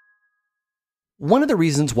 One of the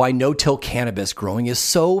reasons why no-till cannabis growing is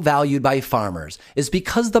so valued by farmers is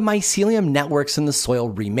because the mycelium networks in the soil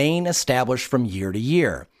remain established from year to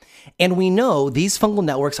year. And we know these fungal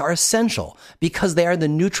networks are essential because they are the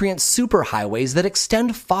nutrient superhighways that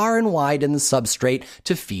extend far and wide in the substrate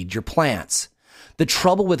to feed your plants. The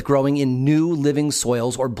trouble with growing in new living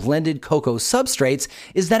soils or blended cocoa substrates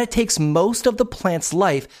is that it takes most of the plant's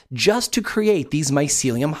life just to create these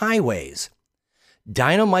mycelium highways.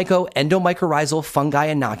 Dinomyco endomycorrhizal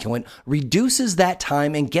fungi inoculant reduces that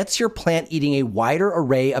time and gets your plant eating a wider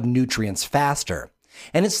array of nutrients faster.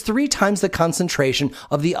 And it's 3 times the concentration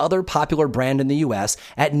of the other popular brand in the US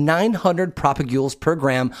at 900 propagules per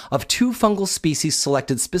gram of 2 fungal species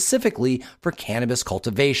selected specifically for cannabis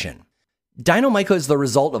cultivation. Dinomyco is the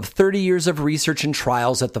result of 30 years of research and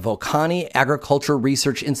trials at the Volcani Agriculture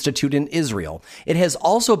Research Institute in Israel. It has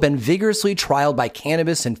also been vigorously trialed by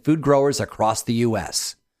cannabis and food growers across the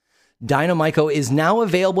U.S. Dinomyco is now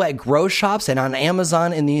available at grow shops and on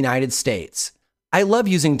Amazon in the United States. I love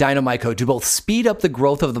using Dinomyco to both speed up the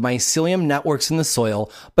growth of the mycelium networks in the soil,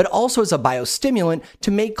 but also as a biostimulant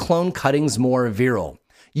to make clone cuttings more virile.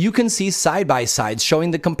 You can see side-by-sides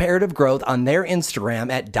showing the comparative growth on their Instagram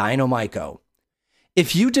at Dinomyco.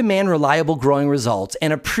 If you demand reliable growing results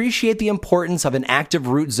and appreciate the importance of an active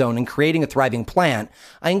root zone in creating a thriving plant,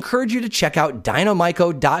 I encourage you to check out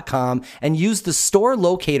dinomyco.com and use the store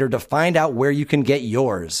locator to find out where you can get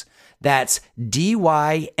yours. That's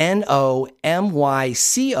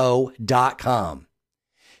DYNOMYCO.com.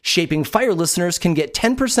 Shaping Fire listeners can get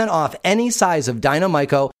 10% off any size of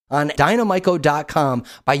Dynamyco on dynamyco.com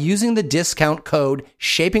by using the discount code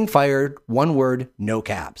SHAPINGFIRE, one word, no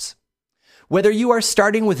caps. Whether you are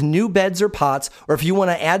starting with new beds or pots, or if you want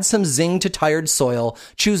to add some zing to tired soil,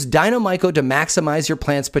 choose Dynamyco to maximize your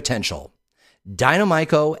plant's potential.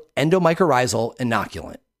 Dynamyco Endomycorrhizal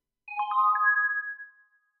Inoculant.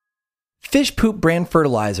 Fish Poop brand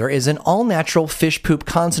fertilizer is an all-natural fish poop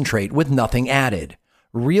concentrate with nothing added.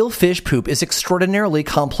 Real fish poop is extraordinarily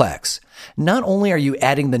complex. Not only are you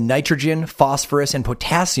adding the nitrogen, phosphorus, and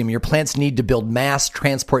potassium your plants need to build mass,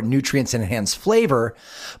 transport nutrients, and enhance flavor,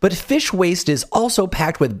 but fish waste is also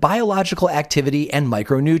packed with biological activity and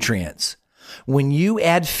micronutrients. When you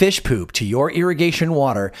add fish poop to your irrigation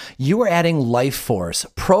water, you are adding life force,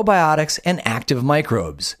 probiotics, and active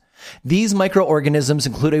microbes. These microorganisms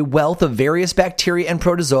include a wealth of various bacteria and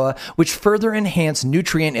protozoa which further enhance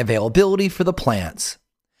nutrient availability for the plants.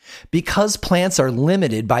 Because plants are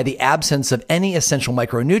limited by the absence of any essential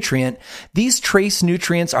micronutrient, these trace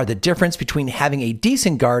nutrients are the difference between having a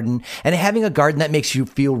decent garden and having a garden that makes you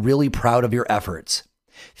feel really proud of your efforts.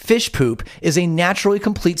 Fish poop is a naturally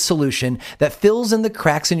complete solution that fills in the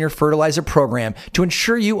cracks in your fertilizer program to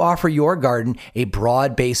ensure you offer your garden a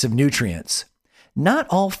broad base of nutrients. Not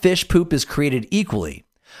all fish poop is created equally.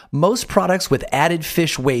 Most products with added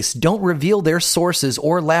fish waste don't reveal their sources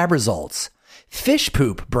or lab results. Fish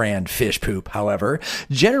Poop brand Fish Poop, however,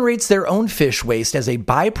 generates their own fish waste as a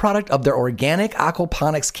byproduct of their organic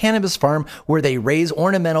aquaponics cannabis farm where they raise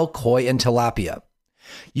ornamental koi and tilapia.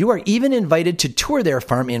 You are even invited to tour their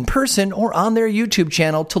farm in person or on their YouTube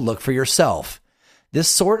channel to look for yourself. This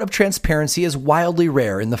sort of transparency is wildly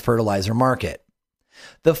rare in the fertilizer market.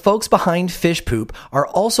 The folks behind Fish Poop are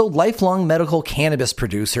also lifelong medical cannabis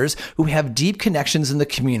producers who have deep connections in the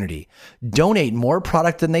community, donate more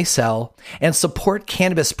product than they sell, and support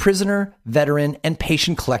cannabis prisoner, veteran, and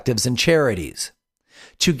patient collectives and charities.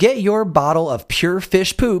 To get your bottle of pure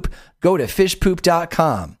fish poop, go to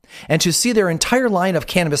fishpoop.com. And to see their entire line of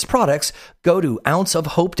cannabis products, go to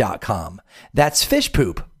ounceofhope.com. That's Fish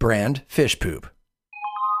Poop, brand Fish Poop.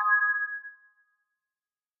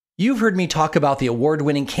 You've heard me talk about the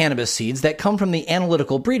award-winning cannabis seeds that come from the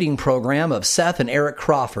analytical breeding program of Seth and Eric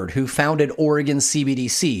Crawford, who founded Oregon CBD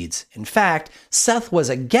Seeds. In fact, Seth was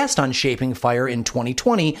a guest on Shaping Fire in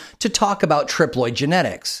 2020 to talk about triploid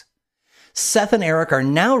genetics. Seth and Eric are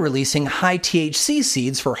now releasing high THC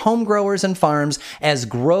seeds for home growers and farms as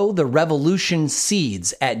Grow the Revolution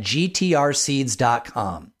Seeds at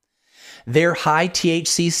gtrseeds.com. Their high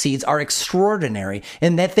THC seeds are extraordinary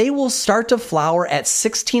in that they will start to flower at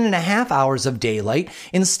 16 and a half hours of daylight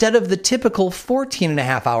instead of the typical 14 and a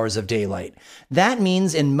half hours of daylight. That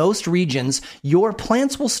means in most regions, your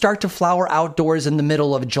plants will start to flower outdoors in the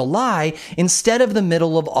middle of July instead of the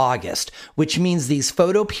middle of August, which means these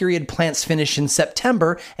photoperiod plants finish in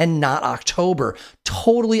September and not October,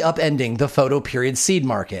 totally upending the photoperiod seed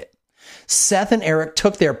market. Seth and Eric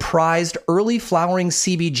took their prized early flowering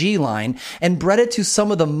CBG line and bred it to some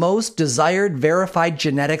of the most desired verified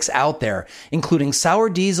genetics out there, including Sour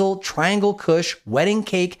Diesel, Triangle Kush, Wedding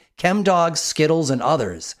Cake, Chemdog, Skittles, and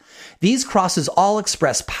others. These crosses all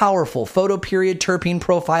express powerful photoperiod terpene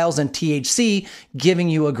profiles and THC, giving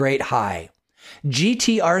you a great high.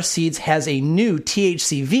 GTR Seeds has a new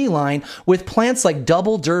THCV line with plants like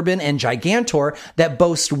Double Durban and Gigantor that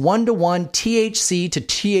boast 1-to-1 THC to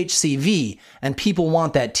THCV, and people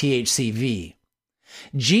want that THCV.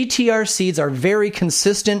 GTR seeds are very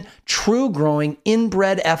consistent, true-growing,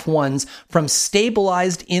 inbred F1s from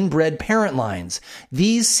stabilized inbred parent lines.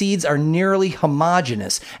 These seeds are nearly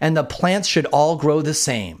homogeneous, and the plants should all grow the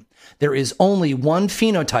same. There is only one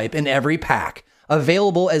phenotype in every pack,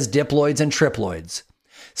 available as diploids and triploids.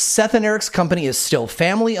 Seth and Eric's company is still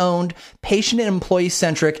family-owned, patient and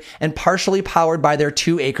employee-centric, and partially powered by their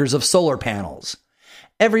 2 acres of solar panels.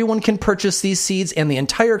 Everyone can purchase these seeds and the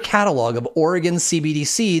entire catalog of Oregon CBD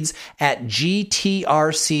seeds at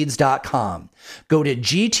gtrseeds.com. Go to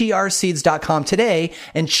gtrseeds.com today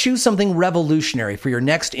and choose something revolutionary for your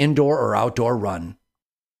next indoor or outdoor run.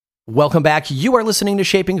 Welcome back. You are listening to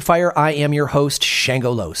Shaping Fire. I am your host,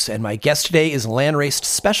 Shango Los, and my guest today is landrace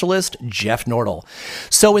specialist Jeff Nordahl.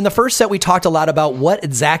 So in the first set, we talked a lot about what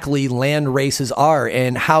exactly landraces are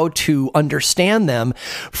and how to understand them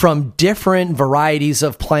from different varieties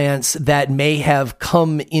of plants that may have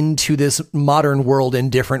come into this modern world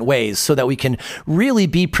in different ways so that we can really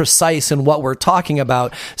be precise in what we're talking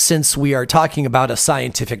about since we are talking about a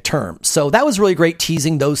scientific term. So that was really great,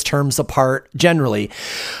 teasing those terms apart generally.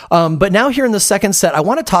 But now here in the second set, I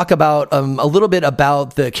want to talk about a little bit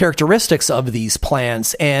about the characteristics of these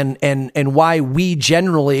plants and why we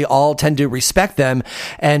generally all tend to respect them,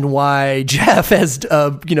 and why Jeff has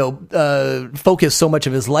focused so much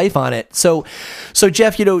of his life on it. So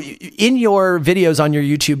Jeff, in your videos on your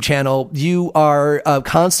YouTube channel, you are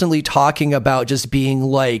constantly talking about just being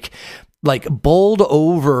like bowled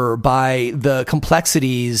over by the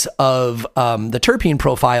complexities of the terpene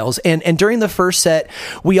profiles. And during the first set,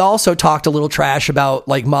 we also talked a little trash about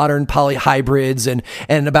like modern polyhybrids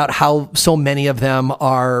and about how so many of them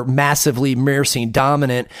are massively myrcene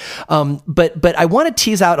dominant. But I want to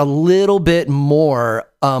tease out a little bit more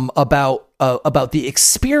about the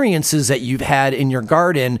experiences that you've had in your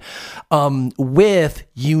garden with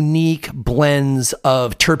unique blends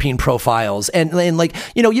of terpene profiles. And like,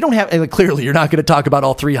 you don't have, and clearly you're not going to talk about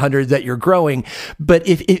all 300 that you're growing, but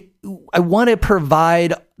if I want to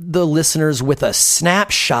provide the listeners with a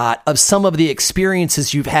snapshot of some of the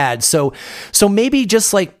experiences you've had. So maybe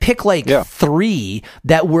just like pick three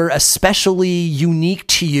that were especially unique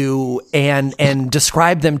to you and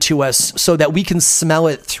describe them to us so that we can smell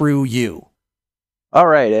it through you. All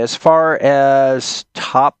right. As far as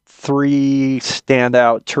top 3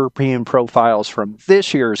 standout terpene profiles from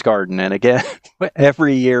this year's garden, and again,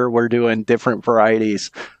 every year we're doing different varieties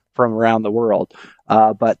from around the world.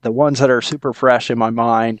 But the ones that are super fresh in my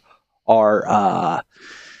mind are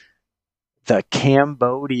the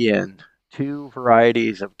Cambodian. 2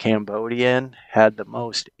 varieties of Cambodian had the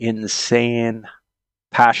most insane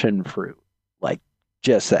passion fruit, like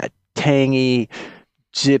just that tangy,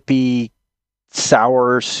 zippy,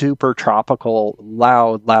 sour, super tropical,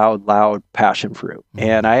 loud passion fruit. Mm-hmm.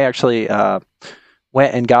 And I actually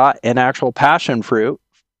went and got an actual passion fruit,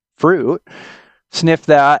 sniffed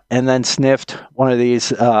that, and then sniffed one of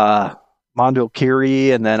these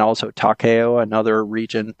Mondulkiri, and then also Takeo, another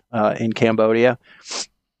region in Cambodia.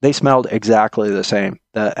 They smelled exactly the same,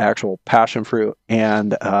 the actual passion fruit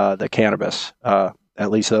and the cannabis,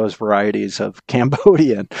 at least those varieties of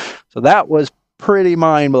Cambodian. So that was pretty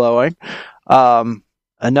mind-blowing.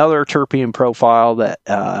 Another terpene profile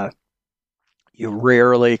that you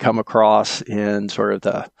rarely come across in sort of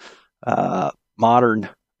the modern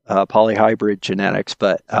polyhybrid genetics,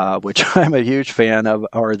 but which I'm a huge fan of,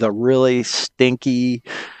 are the really stinky,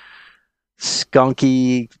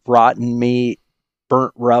 skunky, rotten meat,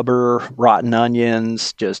 burnt rubber, rotten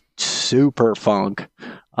onions, just super funk.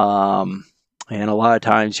 And a lot of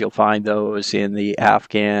times you'll find those in the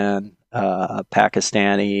Afghan,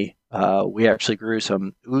 Pakistani. We actually grew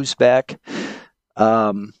some Uzbek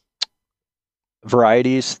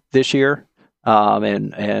varieties this year.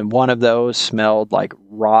 And one of those smelled like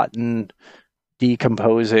rotten,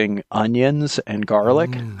 decomposing onions and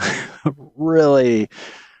garlic. Really,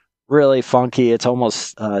 really funky. It's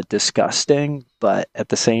almost disgusting, but at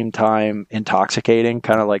the same time intoxicating,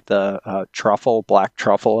 kind of like the black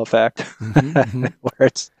truffle effect, where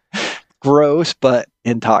it's gross but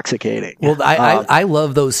intoxicating. Well, I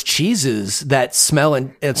love those cheeses that smell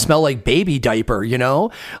and smell like baby diaper.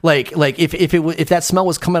 Like if that smell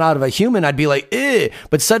was coming out of a human, I'd be like, eh.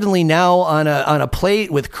 But suddenly now on a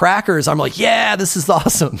plate with crackers, I'm like, yeah, this is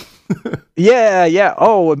awesome. Yeah.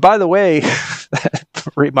 Oh, and by the way, that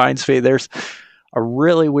reminds me, there's a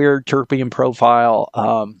really weird terpene profile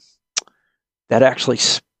that actually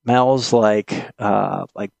smells like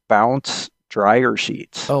Bounce dryer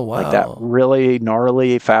sheets. Oh, wow. Like that really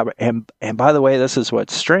gnarly fabric. And by the way, this is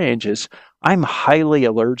what's strange, is I'm highly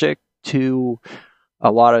allergic to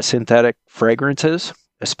a lot of synthetic fragrances,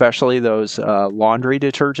 especially those laundry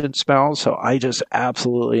detergent smells. So I just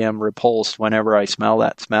absolutely am repulsed whenever I smell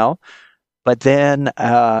that smell. But then,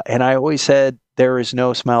 and I always said there is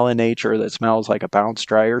no smell in nature that smells like a Bounce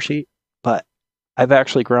dryer sheet, but I've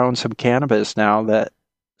actually grown some cannabis now that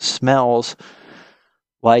smells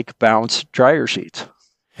like Bounce dryer sheets,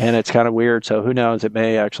 and it's kind of weird. So who knows? It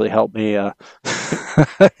may actually help me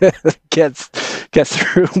get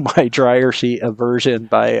through my dryer sheet aversion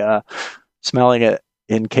by smelling it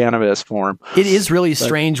in cannabis form. It is really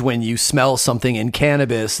strange when you smell something in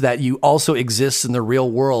cannabis that you also exists in the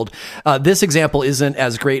real world. This example isn't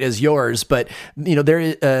as great as yours, but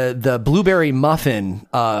there the blueberry muffin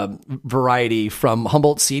variety from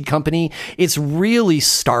Humboldt Seed Company. It's really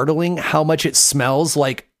startling how much it smells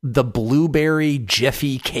like the blueberry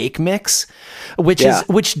Jiffy cake mix, which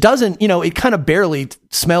doesn't, it kind of barely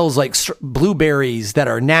smells like blueberries that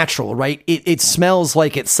are natural, right? It smells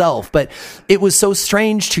like itself, but it was so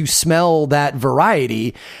strange to smell that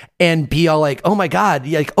variety and be all like, oh my God,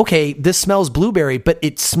 like, okay, this smells blueberry, but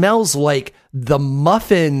it smells like the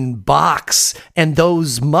muffin box and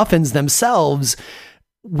those muffins themselves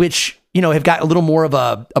which, have got a little more of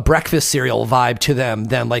a breakfast cereal vibe to them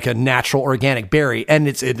than like a natural organic berry. And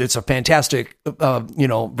it's a fantastic,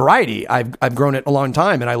 variety. I've grown it a long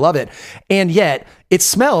time and I love it. And yet it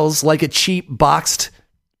smells like a cheap boxed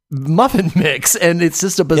muffin mix. And it's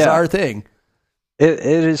just a bizarre thing. It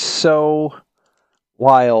is so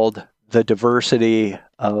wild, the diversity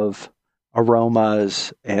of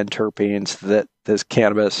aromas and terpenes that this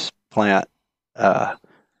cannabis plant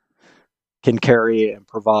can carry and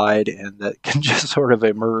provide, and that can just sort of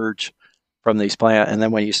emerge from these plants. And then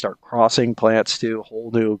when you start crossing plants to whole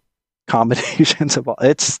new combinations of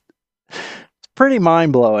it's pretty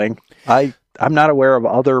mind-blowing. I'm not aware of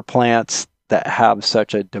other plants that have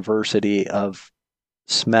such a diversity of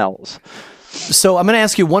smells. So I'm going to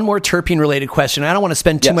ask you one more terpene related question. I don't want to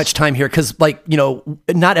spend too much time here because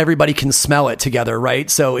not everybody can smell it together. Right.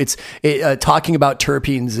 So talking about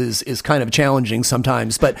terpenes is kind of challenging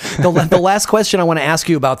sometimes, but the last question I want to ask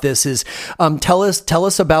you about this is, tell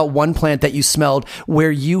us about one plant that you smelled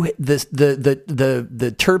where the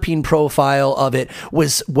terpene profile of it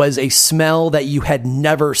was a smell that you had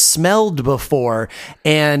never smelled before.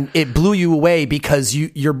 And it blew you away because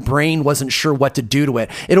your brain wasn't sure what to do to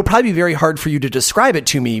it. It'll probably be very hard for you to describe it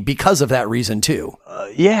to me because of that reason too.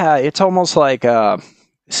 It's almost like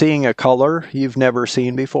seeing a color you've never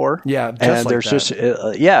seen before. Yeah, and there's just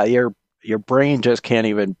your brain just can't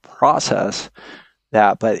even process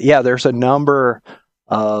that. But there's a number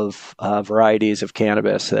of varieties of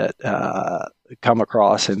cannabis that come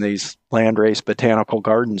across in these landrace botanical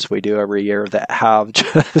gardens we do every year that have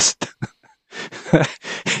just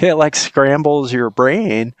it like scrambles your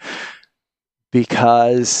brain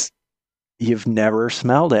because you've never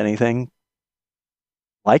smelled anything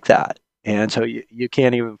like that. And so you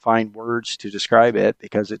can't even find words to describe it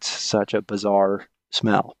because it's such a bizarre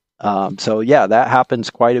smell. That happens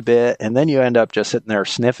quite a bit. And then you end up just sitting there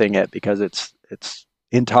sniffing it because it's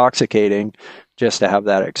intoxicating just to have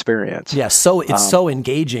that experience. Yeah. So it's so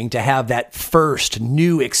engaging to have that first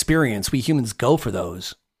new experience. We humans go for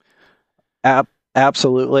those.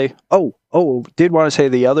 Absolutely. Did want to say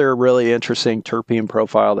the other really interesting terpene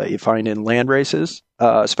profile that you find in landraces,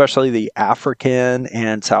 especially the African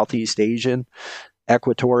and Southeast Asian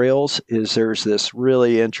equatorials, is there's this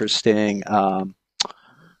really interesting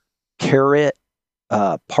carrot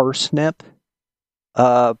parsnip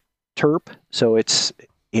terp. So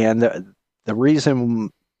the reason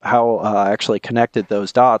how I actually connected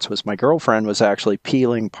those dots was my girlfriend was actually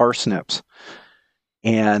peeling parsnips.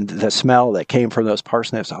 And the smell that came from those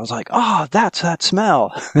parsnips, I was like, oh, that's that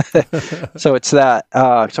smell. So it's that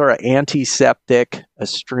sort of antiseptic,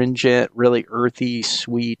 astringent, really earthy,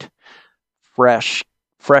 sweet, fresh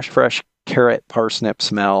carrot parsnip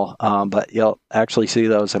smell. But you'll actually see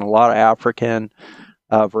those in a lot of African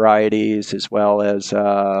varieties, as well as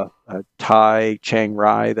Thai Chiang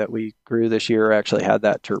Rai that we grew this year actually had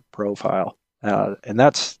that terp profile. And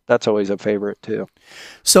that's always a favorite too.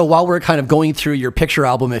 So while we're kind of going through your picture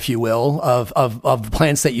album, if you will, of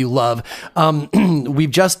plants that you love,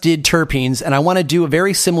 we've just did terpenes, and I want to do a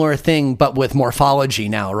very similar thing, but with morphology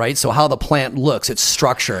now, right? So how the plant looks, its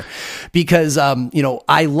structure, because,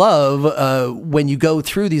 I love, when you go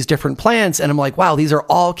through these different plants and I'm like, wow, these are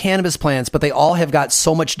all cannabis plants, but they all have got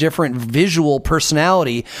so much different visual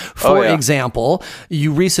personality. For example,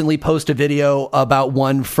 you recently posted a video about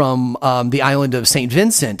one from, the island of St.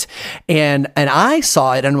 Vincent, and I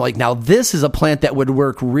saw it and I'm like, now this is a plant that would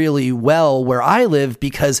work really well where I live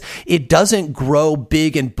because it doesn't grow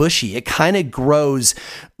big and bushy. It kind of grows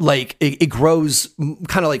like it grows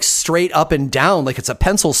kind of like straight up and down, like it's a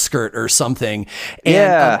pencil skirt or something.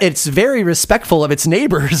 And it's very respectful of its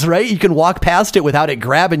neighbors, right? You can walk past it without it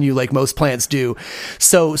grabbing you like most plants do.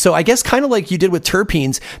 So I guess kind of like you did with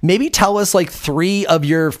terpenes, maybe tell us like 3 of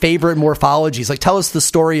your favorite morphologies. Like tell us the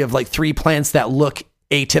story of like 3 plants that look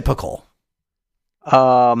atypical.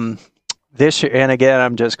 This year, and again,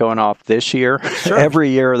 I'm just going off this year. Sure. Every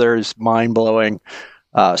year there's mind-blowing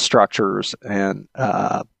structures, and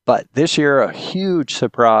but this year a huge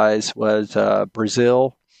surprise was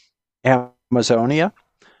Brazil Amazonia.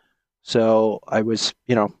 So I was,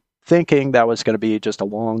 thinking that was going to be just a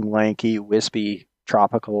long, lanky, wispy,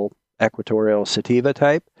 tropical equatorial sativa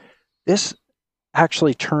type. This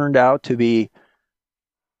actually turned out to be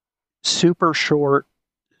super short,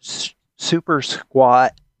 super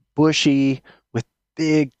squat, bushy, with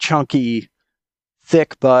big, chunky,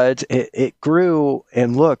 thick buds. It grew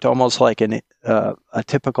and looked almost like a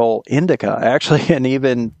typical indica, actually, an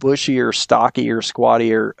even bushier, stockier,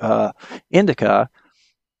 squattier indica.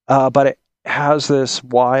 But it has this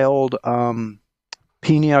wild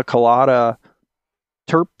pina colada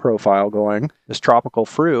terp profile going, this tropical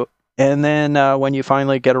fruit. And then when you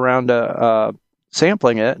finally get around to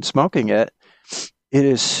sampling it and smoking it, it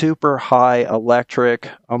is super high electric,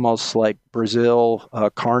 almost like Brazil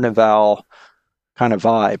Carnival kind of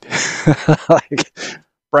vibe. Like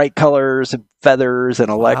bright colors and feathers and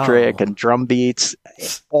electric and drum beats,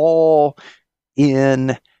 all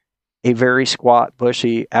in a very squat,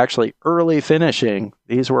 bushy, actually early finishing.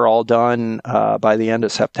 These were all done by the end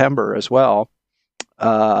of September as well.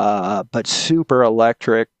 But super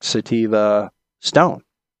electric sativa stone.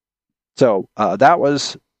 So that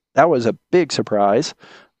was a big surprise.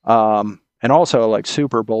 And also like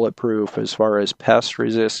super bulletproof as far as pest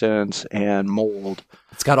resistance and mold.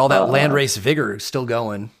 It's got all that landrace vigor still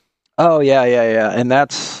going. Oh yeah. And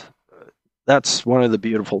that's one of the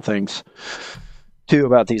beautiful things too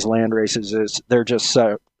about these land races is they're just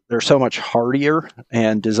they're so much hardier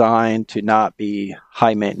and designed to not be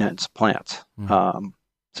high maintenance plants.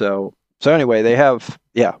 So anyway, they have,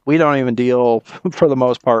 we don't even deal for the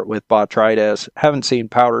most part with botrytis. Haven't seen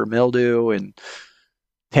powder mildew in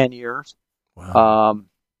 10 years. Wow.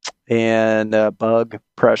 And bug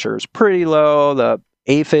pressure is pretty low. The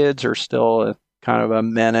aphids are still kind of a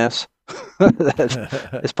menace.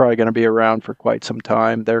 It's probably going to be around for quite some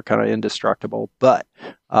time. They're kind of indestructible, but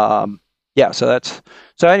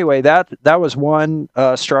so anyway, that was one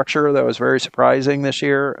structure that was very surprising this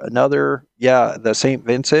year. Another, the St.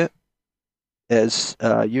 Vincent, as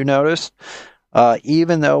you noticed,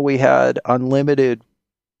 even though we had unlimited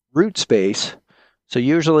root space. So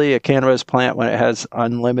usually a cannabis plant, when it has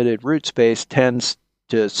unlimited root space, tends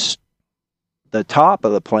to the top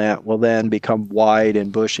of the plant will then become wide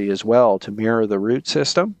and bushy as well to mirror the root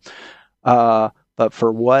system. But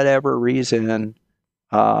for whatever reason,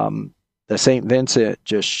 the St. Vincent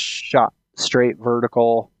just shot straight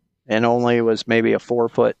vertical and only was maybe a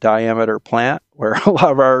 4-foot diameter plant, where a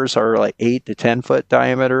lot of ours are like 8 to 10 foot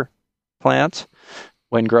diameter plants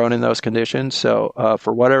when grown in those conditions. So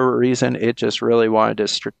for whatever reason, it just really wanted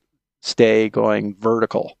to stay going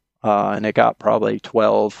vertical. And it got probably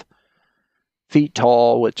 12 feet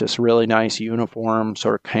tall with just really nice uniform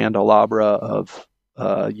sort of candelabra of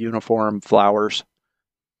uniform flowers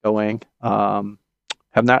going.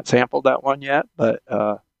 Have not sampled that one yet, but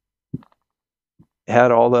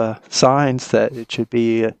had all the signs that it should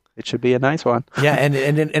be a nice one. Yeah, and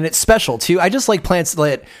it's special too. I just like plants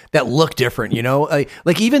that look different, you know,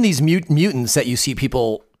 like even these mutants that you see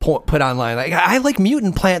people put online. Like I like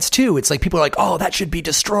mutant plants too. It's like people are like, oh, that should be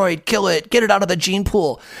destroyed, kill it, get it out of the gene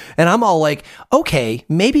pool. And I'm all like, okay,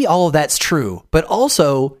 maybe all of that's true, but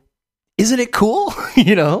also, isn't it cool?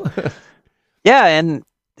 You know? Yeah, and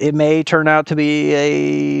it may turn out to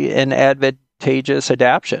be an advantageous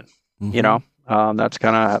adaptation. Mm-hmm. You know, that's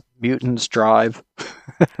kind of mutants drive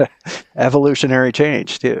evolutionary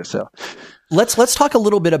change too. So let's talk a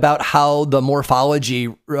little bit about how the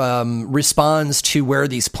morphology responds to where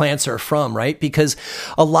these plants are from, right? Because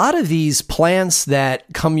a lot of these plants that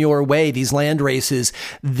come your way, these land races,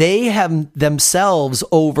 they have themselves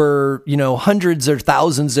over, hundreds or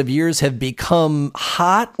thousands of years have become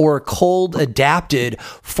hot or cold adapted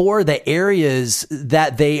for the areas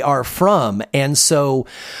that they are from. And so,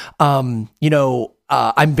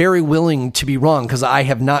 I'm very willing to be wrong because I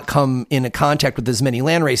have not come into contact with as many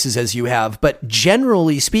land races as you have. But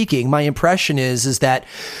generally speaking, my impression is that,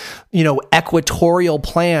 equatorial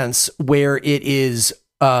plants where it is,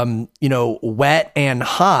 wet and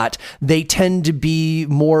hot, they tend to be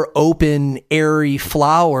more open, airy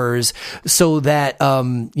flowers so that,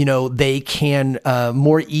 they can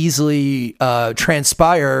more easily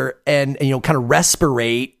transpire and, kind of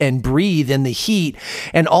respirate and breathe in the heat.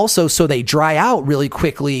 And also so they dry out really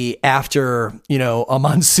quickly after, a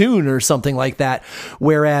monsoon or something like that.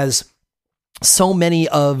 Whereas so many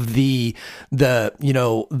of the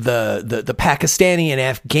Pakistani and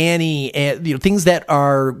Afghani and, things that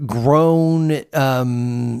are grown,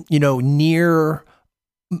 near,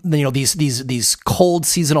 these cold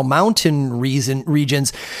seasonal mountain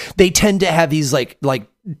regions, they tend to have these like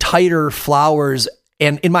tighter flowers.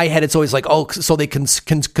 And in my head, it's always like, oh, so they can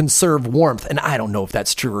conserve warmth. And I don't know if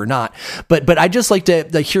that's true or not. But I just like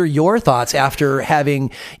to hear your thoughts after having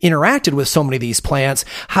interacted with so many of these plants.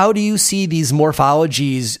 How do you see these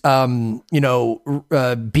morphologies,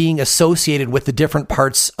 being associated with the different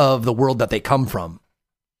parts of the world that they come from?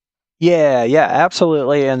 Yeah,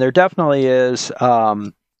 absolutely. And there definitely is,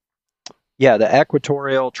 the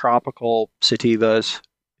equatorial tropical sativas,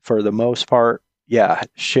 for the most part,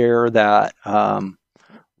 share that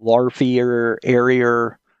larvier,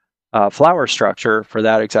 airier flower structure for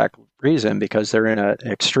reason, because they're in an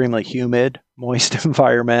extremely humid, moist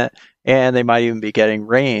environment, and they might even be getting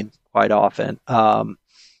rain quite often.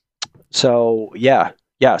 So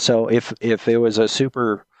if it was a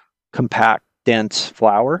super compact, dense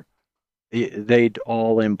flower, they'd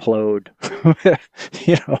all implode,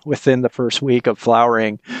 within the first week of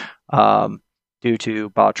flowering, due to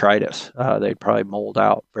botrytis. They'd probably mold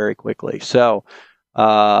out very quickly. So,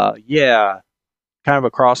 kind of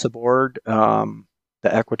across the board, the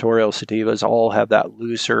equatorial sativas all have that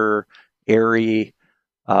looser, airy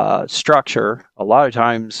structure. A lot of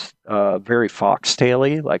times, very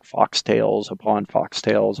foxtaily, like foxtails upon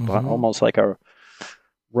foxtails, upon, almost like a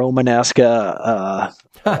Romanesque kind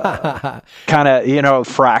of,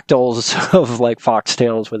 fractals of like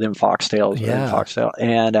foxtails within foxtails within foxtail.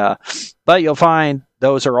 And but you'll find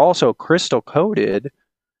those are also crystal coated,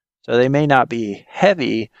 so they may not be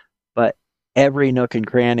heavy, but every nook and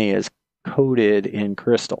cranny is coated in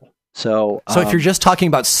crystal. So if you're just talking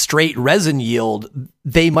about straight resin yield,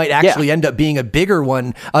 they might actually end up being a bigger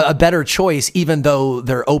one, a better choice, even though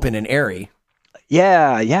they're open and airy.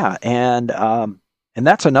 Yeah. And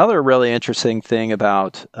that's another really interesting thing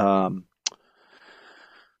about, so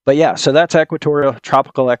that's equatorial,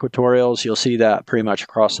 tropical equatorials. You'll see that pretty much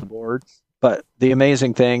across the board. But the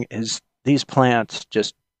amazing thing is these plants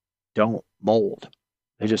just don't mold.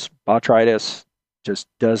 Botrytis just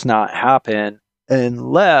does not happen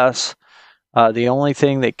unless the only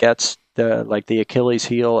thing that gets the Achilles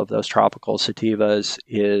heel of those tropical sativas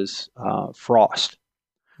is frost.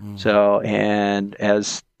 So, and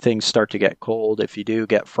as things start to get cold, if you do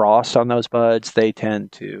get frost on those buds, they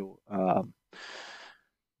tend to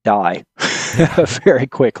die very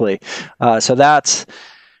quickly. So that's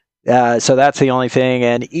the only thing.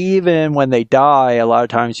 And even when they die, a lot of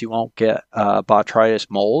times you won't get botrytis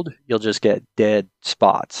mold. You'll just get dead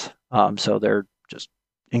spots. So they're just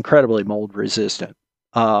incredibly mold resistant.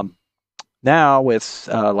 Now with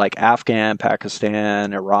like Afghan,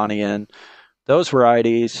 Pakistan, Iranian, those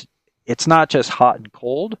varieties, it's not just hot and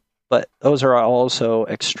cold, but those are also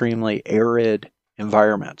extremely arid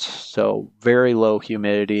environments. So very low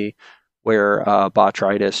humidity, where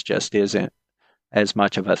botrytis just isn't as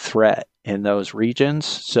much of a threat in those regions.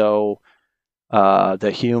 So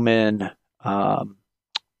the human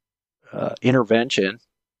intervention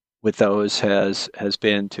with those has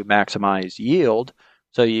been to maximize yield.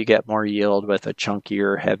 So you get more yield with a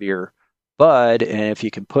chunkier, heavier bud, and if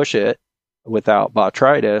you can push it without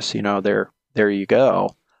botrytis, there you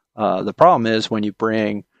go. The problem is when you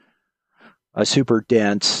bring a super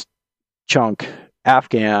dense chunk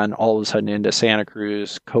Afghan all of a sudden into Santa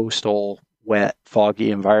Cruz, coastal, wet, foggy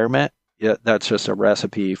environment, that's just a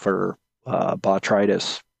recipe for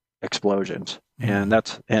botrytis explosions. And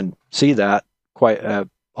see that quite a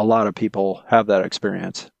lot of people have that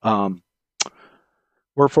experience.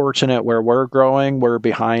 We're fortunate where we're growing. We're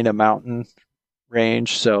behind a mountain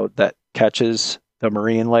range, so that catches the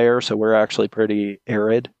marine layer. So we're actually pretty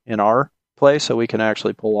arid in our place, so we can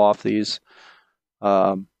actually pull off these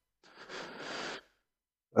Afghan,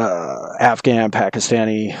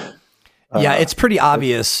 Pakistani. It's pretty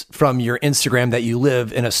obvious from your Instagram that you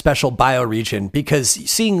live in a special bioregion, because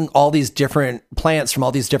seeing all these different plants from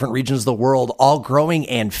all these different regions of the world all growing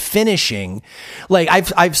and finishing, like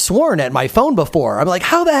I've sworn at my phone before. I'm like,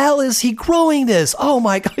 how the hell is he growing this? Oh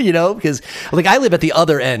my God, because like I live at the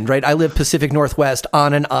other end, right? I live Pacific Northwest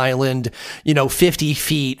on an island, 50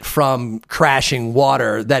 feet from crashing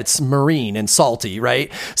water that's marine and salty, right?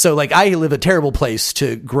 So like I live a terrible place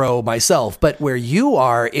to grow myself, but where you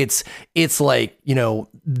are, it's like,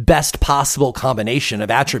 best possible combination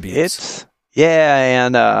of attributes.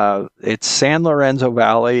 It's San Lorenzo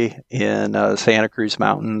Valley in Santa Cruz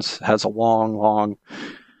Mountains, has a long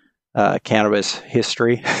cannabis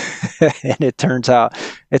history. And it turns out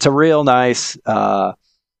it's a real nice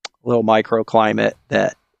little microclimate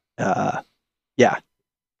that,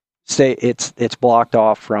 it's blocked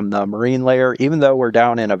off from the marine layer, even though we're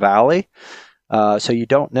down in a valley. So you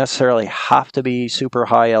don't necessarily have to be super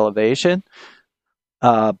high elevation,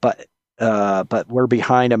 but we're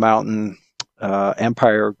behind a mountain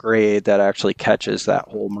empire grade that actually catches that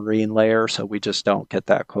whole marine layer, so we just don't get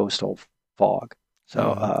that coastal fog.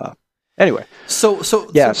 So anyway, so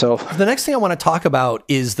the next thing I want to talk about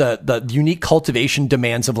is the unique cultivation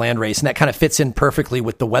demands of landrace, and that kind of fits in perfectly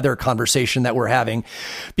with the weather conversation that we're having,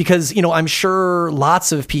 because I'm sure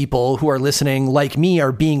lots of people who are listening, like me,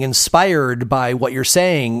 are being inspired by what you're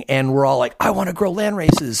saying, and we're all like, I want to grow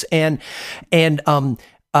landraces, and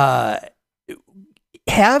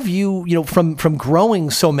have you, from growing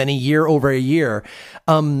so many year over a year,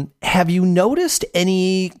 have you noticed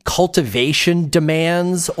any cultivation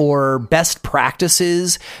demands or best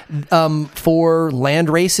practices for land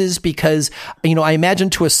races? Because, I imagine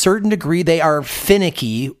to a certain degree they are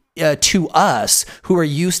finicky to us who are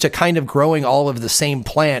used to kind of growing all of the same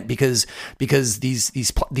plant because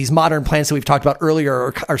these modern plants that we've talked about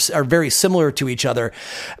earlier are very similar to each other,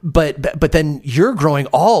 but then you're growing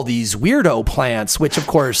all these weirdo plants, which of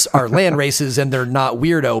course are land races and they're not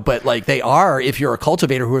weirdo, but like they are if you're a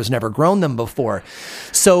cultivator who has never grown them before.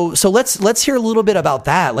 So let's hear a little bit about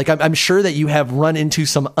that. Like I'm sure that you have run into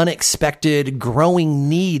some unexpected growing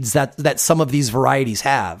needs that some of these varieties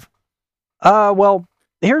have. Well,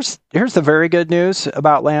 Here's the very good news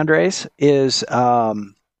about landrace is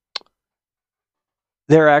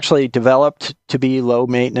they're actually developed to be low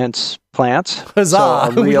maintenance plants.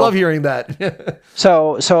 Huzzah! We love hearing that.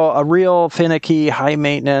 so a real finicky, high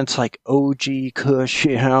maintenance like OG Kush,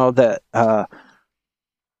 that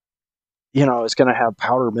is going to have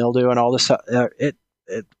powder mildew and all this stuff. It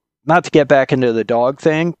not to get back into the dog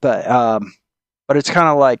thing, but it's kind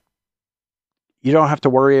of like, you don't have to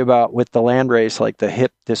worry about with the landrace, like the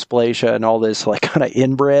hip dysplasia and all this like kind of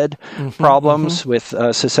inbred problems with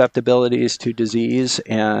susceptibilities to disease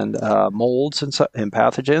and molds and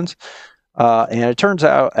pathogens. And it turns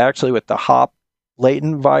out actually with the hop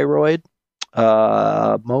latent viroid,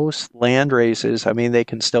 most landraces, they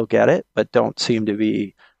can still get it, but don't seem to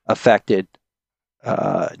be affected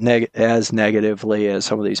as negatively as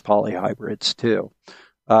some of these polyhybrids too.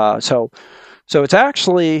 So it's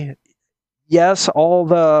actually, yes, all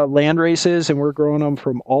the land races, and we're growing them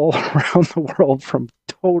from all around the world from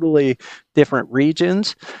totally different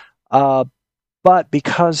regions. But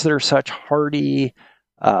because they're such hardy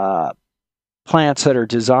plants that are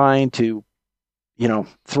designed to,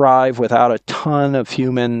 thrive without a ton of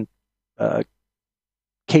human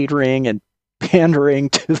catering and pandering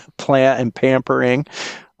to the plant and pampering,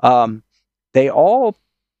 they all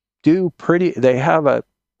do pretty.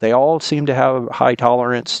 They all seem to have a high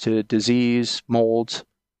tolerance to disease, molds,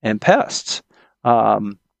 and pests.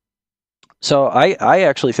 So I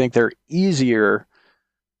actually think they're easier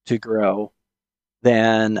to grow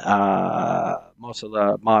than most of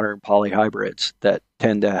the modern polyhybrids that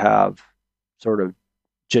tend to have sort of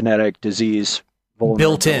genetic disease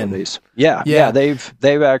built in. Yeah.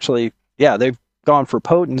 They've actually they've gone for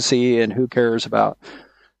potency, and who cares about.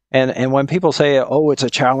 And when people say, oh, it's a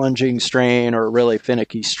challenging strain or a really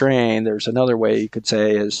finicky strain, there's another way you could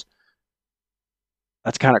say is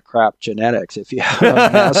that's kind of crap genetics. If you have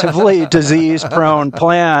a massively disease-prone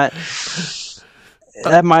plant,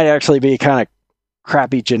 that might actually be kind of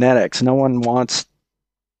crappy genetics. No one wants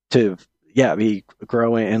to, be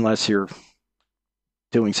growing unless you're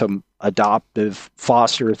doing some adoptive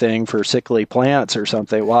foster thing for sickly plants or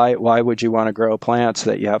something. Why would you want to grow plants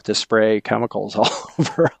that you have to spray chemicals all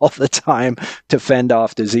over all the time to fend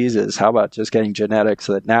off diseases? How about just getting genetics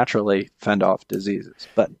that naturally fend off diseases?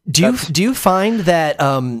 But do you find that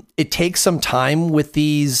it takes some time with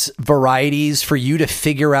these varieties for you to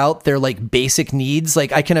figure out their like basic needs?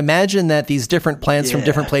 Like I can imagine that these different plants from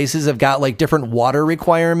different places have got like different water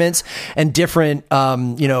requirements and different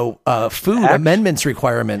food amendments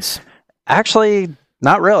requirements. Actually,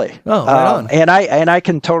 not really. Oh, right on. And I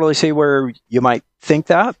can totally see where you might think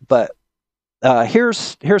that, but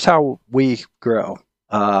here's how we grow.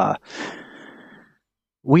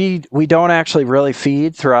 We don't actually really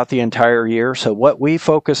feed throughout the entire year. So what we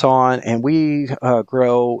focus on, and we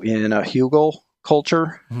grow in a hugel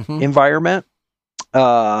culture environment.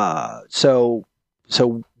 So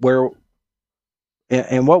where,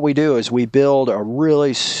 and what we do is we build a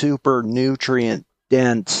really super nutrient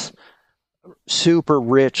dense, super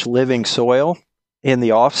rich living soil in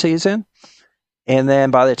the off season. And then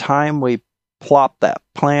by the time we plop that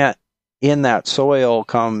plant in that soil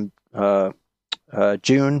come May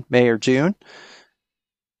or June,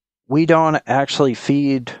 we don't actually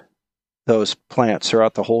feed those plants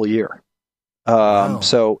throughout the whole year. Wow.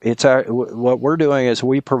 So it's what we're doing is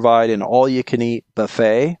we provide an all-you-can-eat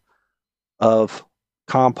buffet of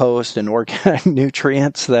compost and organic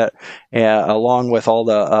nutrients that, along with all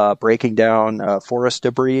the breaking down forest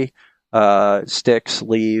debris, sticks,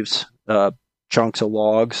 leaves, chunks of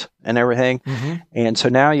logs, and everything. And so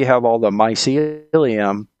now you have all the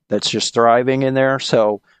mycelium that's just thriving in there.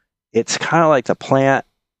 So it's kind of like the plant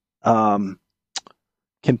can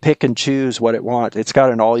pick and choose what it wants. It's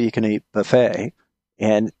got an all-you-can-eat buffet,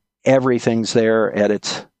 and everything's there at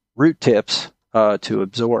its root tips to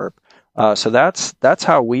absorb. So that's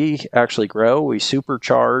how we actually grow. We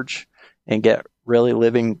supercharge and get really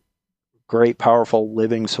living great, powerful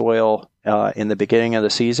living soil in the beginning of the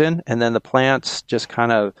season, and then the plants just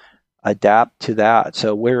kind of adapt to that.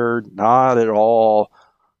 So we're not at all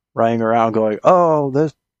running around going, oh,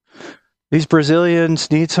 these Brazilians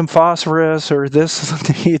need some phosphorus, or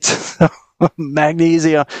this needs some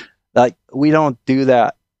magnesium. Like, we don't do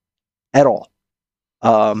that at all.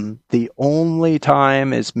 The only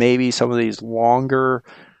time is maybe some of these longer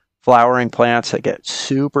flowering plants that get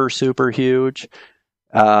super, super huge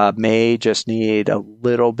may just need a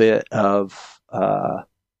little bit of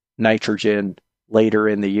nitrogen later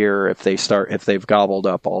in the year if they've gobbled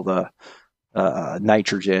up all the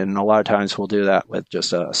nitrogen. A lot of times we'll do that with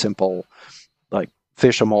just a simple like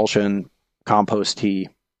fish emulsion, compost tea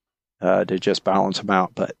to just balance them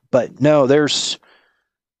out. But no,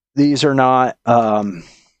 these are not.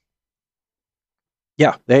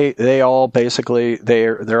 They all basically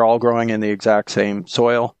they're all growing in the exact same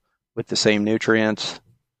soil with the same nutrients,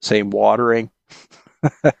 same watering,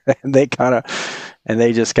 and they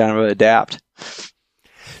just kind of adapt.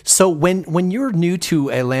 So when you're new to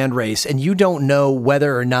a landrace and you don't know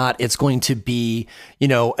whether or not it's going to be, a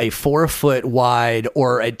 4-foot wide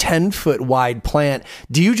or a 10-foot wide plant,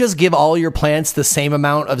 do you just give all your plants the same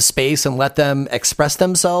amount of space and let them express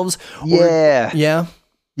themselves? Yeah.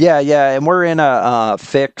 And we're in a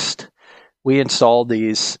fixed. We installed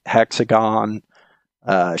these hexagon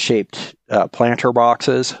shaped planter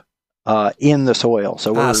boxes in the soil.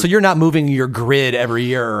 So you're not moving your grid every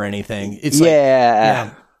year or anything. It's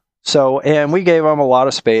yeah. So, and we gave them a lot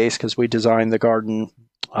of space because we designed the garden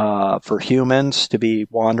for humans to be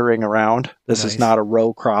wandering around. This is not a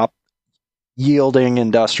row crop yielding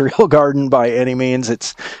industrial garden by any means.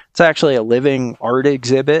 It's actually a living art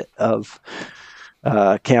exhibit of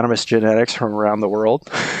cannabis genetics from around the world.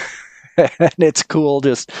 And it's cool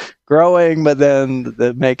just growing, but then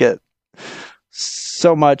they make it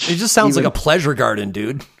so much. It just sounds like a pleasure garden,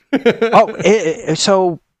 dude.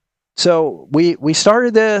 So we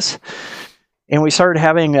started this, and we started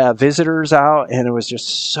having visitors out, and it was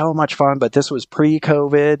just so much fun. But this was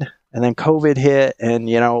pre-COVID, and then COVID hit, and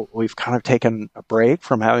we've kind of taken a break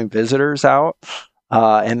from having visitors out.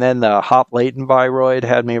 And then the hop latent viroid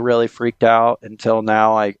had me really freaked out. Until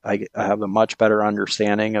now, I have a much better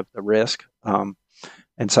understanding of the risk and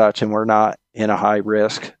such, and we're not in a high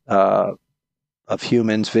risk of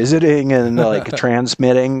humans visiting and like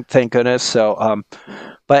transmitting, thank goodness. So,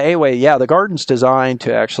 but anyway, the garden's designed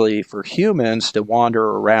to actually for humans to wander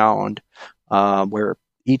around, where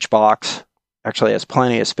each box actually has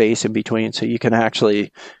plenty of space in between, so you can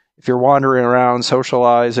actually, if you're wandering around,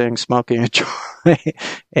 socializing, smoking a joint,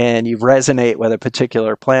 and you resonate with a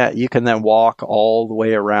particular plant, you can then walk all the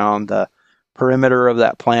way around the perimeter of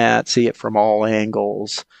that plant, see it from all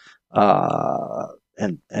angles,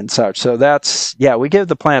 and such. So we give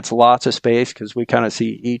the plants lots of space because we kind of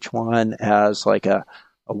see each one as like a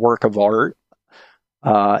work of art,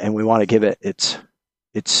 and we want to give it its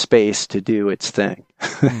space to do its thing.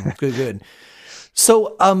 Good.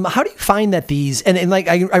 So, how do you find that these, and like,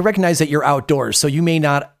 I recognize that you're outdoors, so you may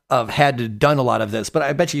not have had to done a lot of this, but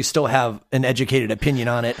I bet you still have an educated opinion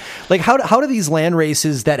on it. Like, how do these land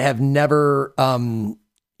races that have never,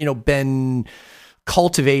 been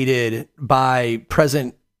cultivated by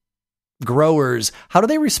present growers, how do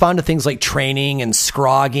they respond to things like training and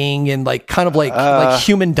scrogging and like kind of like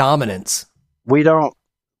human dominance? We don't.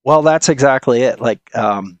 Well, that's exactly it. Like,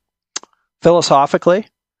 philosophically,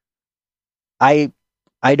 I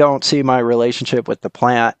don't see my relationship with the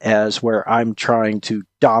plant as where I'm trying to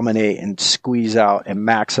dominate and squeeze out and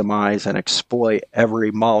maximize and exploit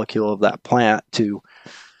every molecule of that plant to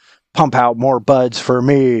pump out more buds for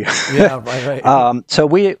me. Yeah, right. So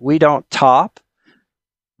we don't top,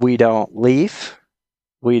 we don't leaf,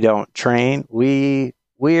 we don't train.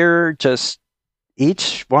 We're just,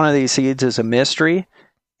 each one of these seeds is a mystery,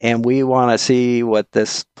 and we want to see what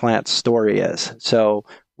this plant's story is. So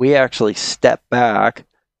we actually step back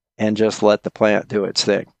and just let the plant do its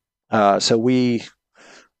thing. So we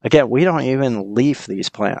don't even leaf these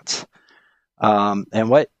plants. And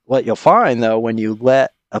what you'll find though, when you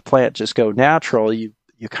let a plant just go natural, you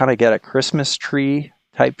kind of get a Christmas tree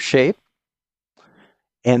type shape.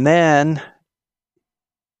 And then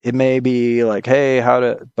it may be like, hey, how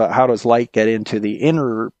does light get into the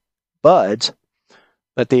inner buds?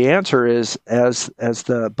 But the answer is as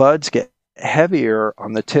the buds get heavier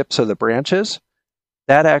on the tips of the branches,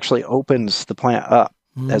 that actually opens the plant up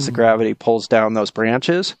as the gravity pulls down those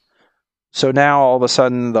branches. So now all of a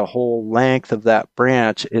sudden the whole length of that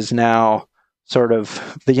branch is now sort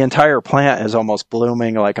of, the entire plant is almost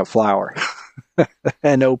blooming like a flower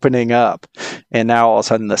and opening up. And now all of a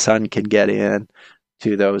sudden the sun can get in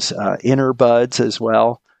to those inner buds as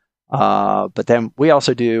well. But then we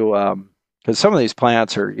also do, because some of these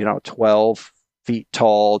plants are, 12 feet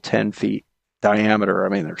tall, 10 feet diameter. I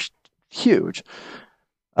mean, they're huge.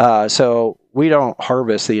 So we don't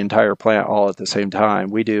harvest the entire plant all at the same time.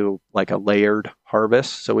 We do like a layered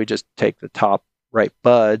harvest. So we just take the top ripe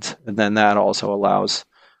buds, and then that also allows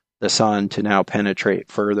the sun to now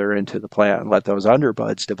penetrate further into the plant and let those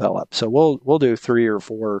underbuds develop. So we'll do 3 or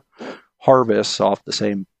 4 harvests off the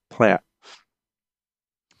same plant,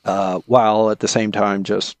 while at the same time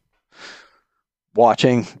just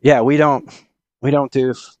watching. Yeah, we've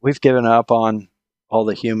given up on all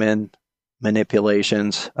the human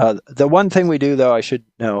manipulations. The one thing we do, though, I should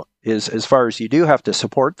note, is as far as you do have to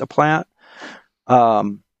support the plant.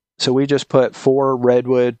 So we just put 4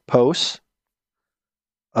 redwood posts,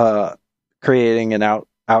 creating an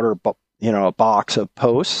outer, a box of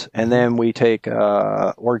posts, and then we take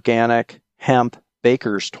organic hemp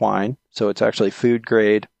baker's twine. So it's actually food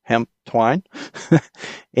grade hemp twine,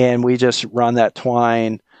 and we just run that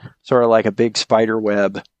twine sort of like a big spider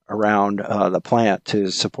web around the plant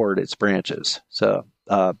to support its branches. So,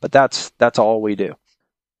 but that's all we do.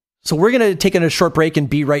 So we're going to take a short break and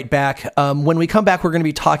be right back. When we come back, we're going to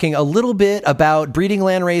be talking a little bit about breeding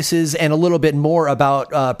land races and a little bit more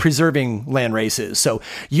about preserving land races. So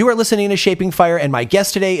you are listening to Shaping Fire, and my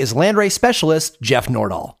guest today is landrace specialist Jeff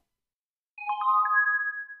Nordahl.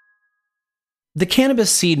 The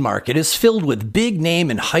cannabis seed market is filled with big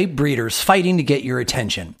name and hype breeders fighting to get your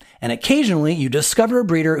attention. And occasionally you discover a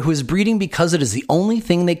breeder who is breeding because it is the only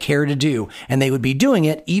thing they care to do, and they would be doing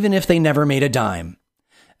it even if they never made a dime.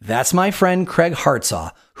 That's my friend Craig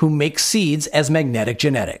Hartsaw, who makes seeds as Magnetic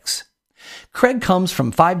Genetics. Craig comes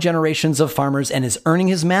from 5 generations of farmers and is earning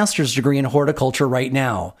his master's degree in horticulture right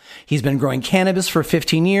now. He's been growing cannabis for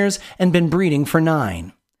 15 years and been breeding for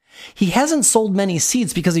 9. He hasn't sold many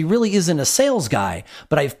seeds because he really isn't a sales guy,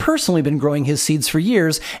 but I've personally been growing his seeds for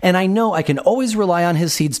years, and I know I can always rely on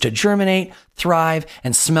his seeds to germinate, thrive,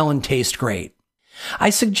 and smell and taste great.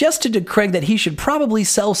 I suggested to Craig that he should probably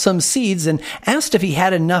sell some seeds and asked if he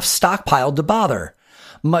had enough stockpiled to bother.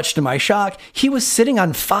 Much to my shock, he was sitting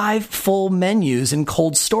on 5 full menus in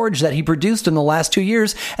cold storage that he produced in the last 2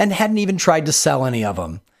 years and hadn't even tried to sell any of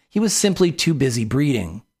them. He was simply too busy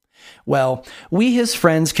breeding. Well, we, his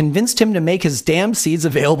friends, convinced him to make his damn seeds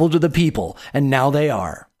available to the people, and now they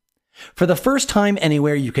are. For the first time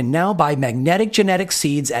anywhere, you can now buy Magnetic Genetics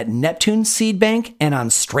seeds at Neptune Seed Bank and on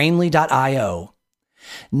Strainly.io.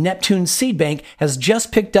 Neptune Seed Bank has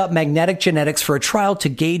just picked up Magnetic Genetics for a trial to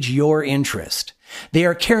gauge your interest. They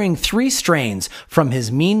are carrying 3 strains from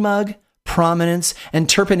his Mean Mug, Prominence, and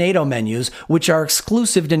Terpenato menus, which are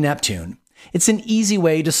exclusive to Neptune. It's an easy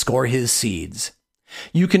way to score his seeds.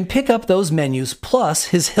 You can pick up those menus plus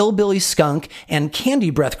his Hillbilly Skunk and Candy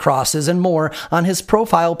Breath crosses and more on his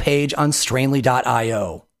profile page on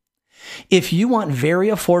Strainly.io. If you want very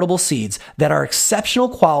affordable seeds that are exceptional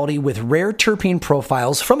quality with rare terpene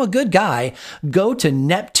profiles from a good guy, go to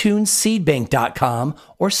NeptuneSeedBank.com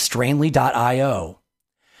or Strainly.io.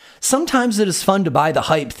 Sometimes it is fun to buy the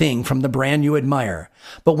hype thing from the brand you admire,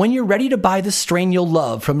 but when you're ready to buy the strain you'll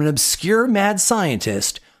love from an obscure mad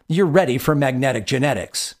scientist, you're ready for Magnetic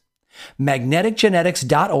Genetics.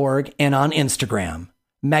 MagneticGenetics.org and on Instagram,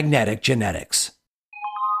 Magnetic Genetics.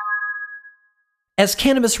 As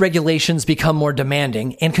cannabis regulations become more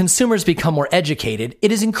demanding and consumers become more educated,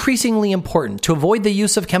 it is increasingly important to avoid the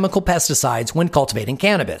use of chemical pesticides when cultivating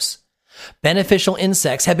cannabis. Beneficial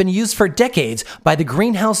insects have been used for decades by the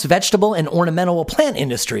greenhouse vegetable and ornamental plant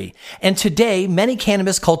industry, and today many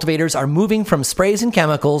cannabis cultivators are moving from sprays and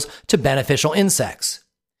chemicals to beneficial insects.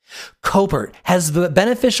 Copert has the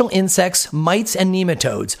beneficial insects, mites and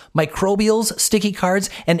nematodes, microbials, sticky cards,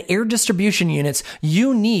 and air distribution units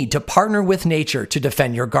you need to partner with nature to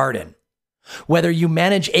defend your garden. Whether you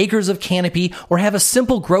manage acres of canopy or have a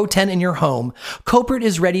simple grow tent in your home, Copert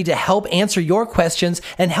is ready to help answer your questions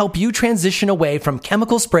and help you transition away from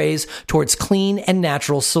chemical sprays towards clean and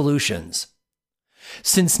natural solutions.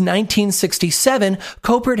 Since 1967,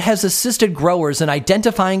 Copert has assisted growers in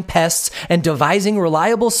identifying pests and devising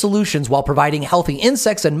reliable solutions while providing healthy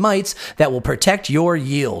insects and mites that will protect your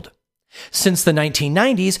yield. Since the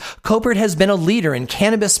 1990s, Copert has been a leader in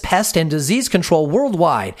cannabis pest and disease control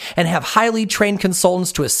worldwide and have highly trained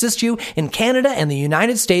consultants to assist you in Canada and the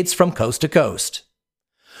United States from coast to coast.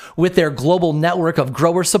 With their global network of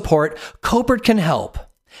grower support, Copert can help.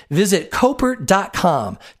 Visit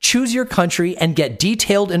Copert.com, choose your country, and get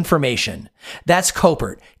detailed information. That's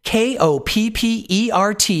Copert, Koppert.com.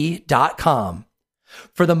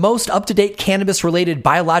 For the most up-to-date cannabis-related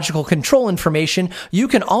biological control information, you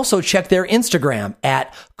can also check their Instagram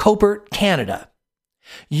at Copert Canada.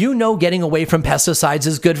 You know getting away from pesticides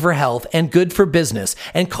is good for health and good for business,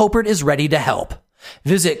 and Copert is ready to help.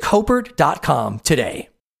 Visit copert.com today.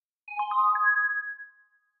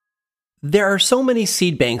 There are so many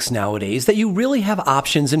seed banks nowadays that you really have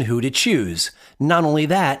options in who to choose. Not only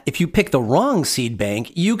that, if you pick the wrong seed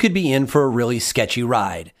bank, you could be in for a really sketchy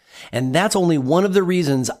ride. And that's only one of the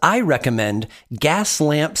reasons I recommend Gas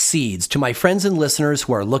Lamp Seeds to my friends and listeners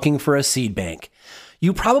who are looking for a seed bank.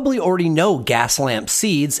 You probably already know Gas Lamp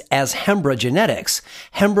Seeds as Hembra Genetics.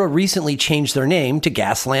 Hembra recently changed their name to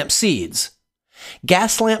Gas Lamp Seeds.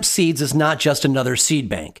 Gas Lamp Seeds is not just another seed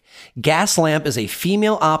bank. Gas Lamp is a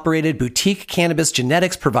female-operated boutique cannabis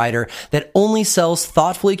genetics provider that only sells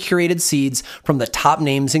thoughtfully curated seeds from the top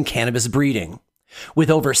names in cannabis breeding. With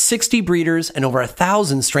over 60 breeders and over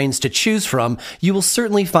 1,000 strains to choose from, you will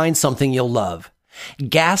certainly find something you'll love.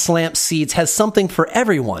 Gas Lamp Seeds has something for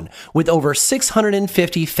everyone, with over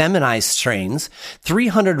 650 feminized strains,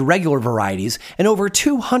 300 regular varieties, and over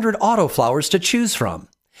 200 autoflowers to choose from.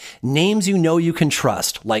 Names you know you can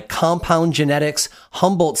trust, like Compound Genetics,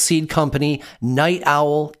 Humboldt Seed Company, Night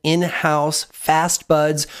Owl, In-House, Fast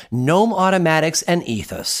Buds, Gnome Automatics, and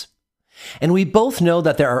Ethos. And we both know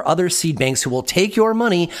that there are other seed banks who will take your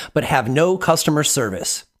money but have no customer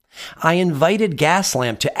service. I invited Gas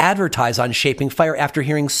Lamp to advertise on Shaping Fire after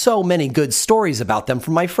hearing so many good stories about them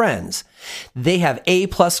from my friends. They have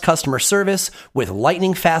A-plus customer service with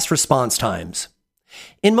lightning-fast response times.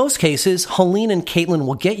 In most cases, Helene and Caitlin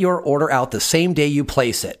will get your order out the same day you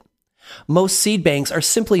place it. Most seed banks are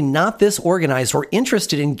simply not this organized or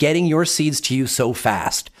interested in getting your seeds to you so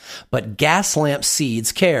fast. But Gas Lamp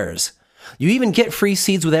Seeds cares. You even get free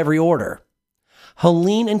seeds with every order.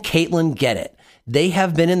 Helene and Caitlin get it. They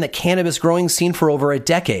have been in the cannabis growing scene for over a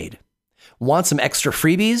decade. Want some extra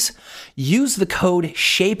freebies? Use the code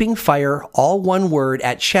SHAPINGFIRE, all one word,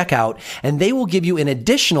 at checkout, and they will give you an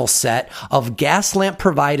additional set of Gas Lamp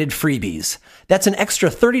provided freebies. That's an extra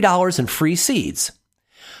 $30 in free seeds.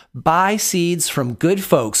 Buy seeds from good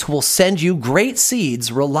folks who will send you great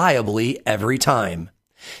seeds reliably every time.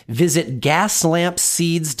 Visit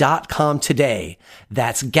gaslampseeds.com today.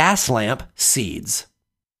 That's Gaslamp Seeds.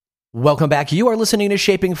 Welcome back. You are listening to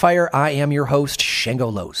Shaping Fire. I am your host, Shango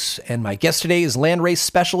Los, and my guest today is landrace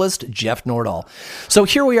specialist Jeff Nordahl. So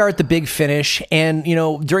here we are at the big finish, and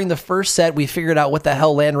during the first set we figured out what the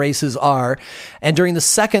hell landraces are, and during the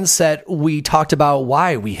second set we talked about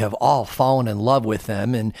why we have all fallen in love with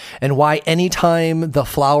them, and why anytime the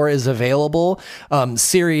flower is available,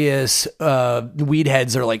 serious weed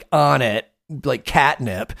heads are like on it like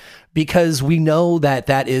catnip, because we know that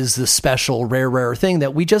that is the special rare thing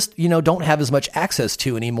that we just, don't have as much access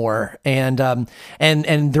to anymore. And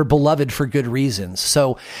they're beloved for good reasons.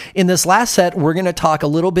 So in this last set, we're going to talk a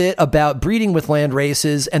little bit about breeding with land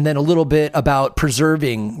races and then a little bit about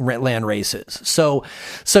preserving land races. So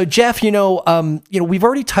Jeff, we've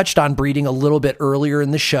already touched on breeding a little bit earlier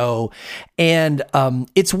in the show, and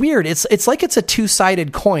it's weird. It's like it's a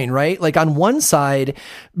two-sided coin, right? Like on one side,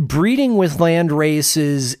 breeding with land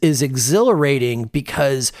races is exhilarating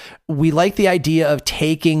because we like the idea of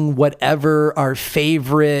taking whatever our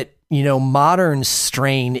favorite, modern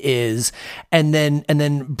strain is, and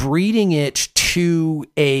then breeding it to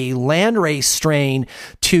a landrace strain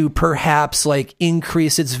to perhaps like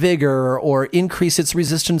increase its vigor or increase its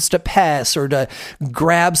resistance to pests, or to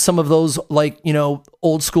grab some of those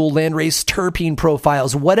old school landrace terpene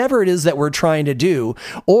profiles, whatever it is that we're trying to do,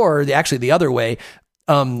 or the other way,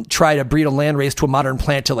 try to breed a landrace to a modern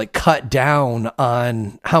plant to cut down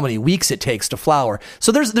on how many weeks it takes to flower.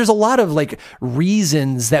 So there's a lot of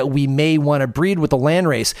reasons that we may want to breed with a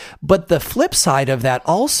landrace, but the flip side of that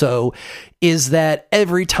also is that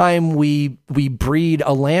every time we breed a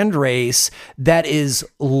landrace, that is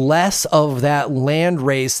less of that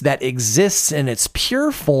landrace that exists in its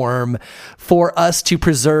pure form for us to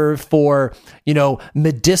preserve for,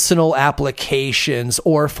 medicinal applications,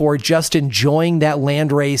 or for just enjoying that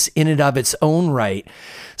landrace in and of its own right.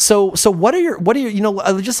 So what are your,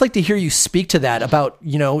 I would just like to hear you speak to that about,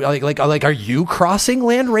 are you crossing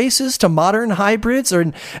land races to modern hybrids,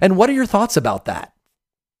 and what are your thoughts about that?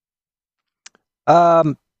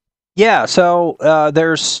 Yeah. So,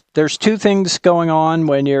 there's two things going on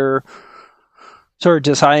when you're sort of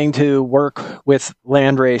deciding to work with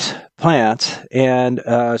landrace plants. And,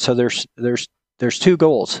 so there's two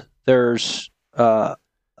goals. There's,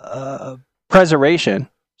 preservation.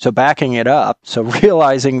 So backing it up. So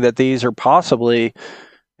realizing that these are possibly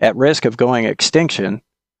at risk of going extinction.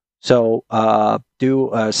 So,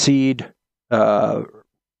 do a seed,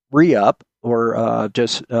 re-up or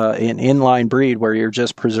just an inline breed where you're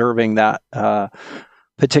just preserving that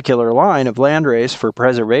particular line of landrace for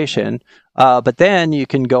preservation. But then you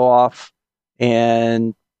can go off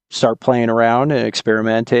and start playing around and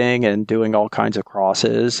experimenting and doing all kinds of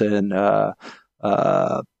crosses and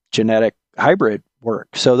genetic hybrid work.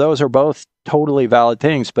 So those are both totally valid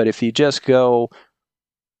things. But if you just go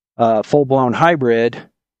full-blown hybrid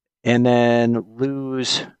and then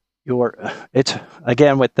lose it's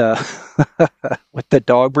again with the with the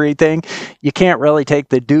dog breed thing, you can't really take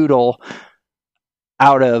the doodle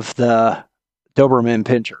out of the Doberman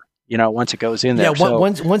Pinscher, once it goes in there. Yeah,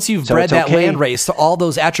 once you've bred that land race, all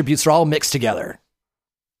those attributes are all mixed together.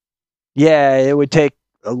 Yeah, it would take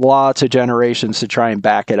lots of generations to try and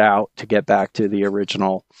back it out to get back to the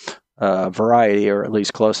original variety, or at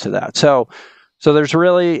least close to that. So there's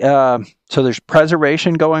really there's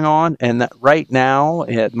preservation going on, and right now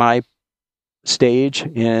at my stage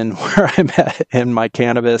in where I'm at in my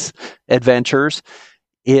cannabis adventures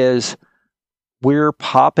is we're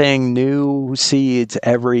popping new seeds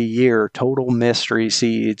every year, total mystery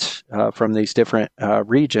seeds from these different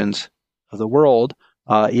regions of the world,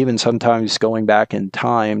 even sometimes going back in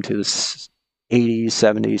time to the 80s,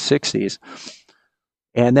 70s, 60s.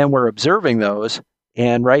 And then we're observing those.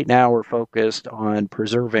 And right now we're focused on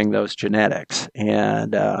preserving those genetics.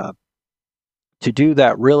 And to do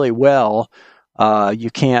that really well, you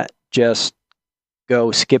can't just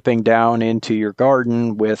go skipping down into your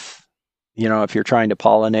garden with, if you're trying to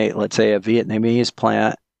pollinate, let's say, a Vietnamese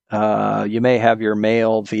plant, you may have your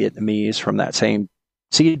male Vietnamese from that same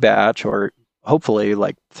seed batch, or hopefully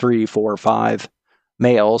like 3, 4, 5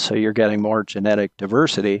 males, so you're getting more genetic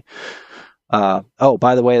diversity. By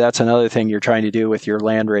the way, that's another thing you're trying to do with your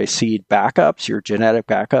landrace seed backups, your genetic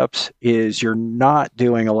backups, is you're not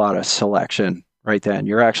doing a lot of selection right then.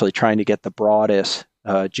 You're actually trying to get the broadest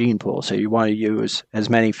gene pool. So you want to use as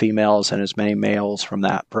many females and as many males from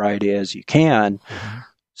that variety as you can. Mm-hmm.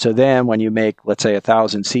 So then when you make, let's say,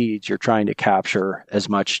 1,000 seeds, you're trying to capture as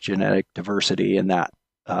much genetic diversity in that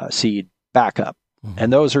seed backup. Mm-hmm.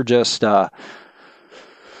 And those are just not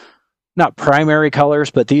primary colors,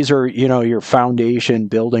 but these are, your foundation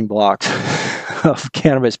building blocks of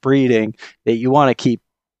cannabis breeding that you want to keep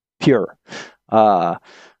pure.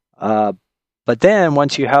 But then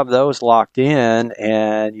once you have those locked in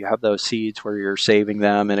and you have those seeds where you're saving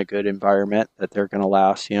them in a good environment that they're going to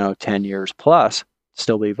last, 10 years plus,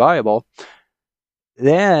 still be viable,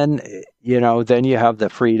 then you have the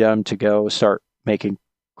freedom to go start making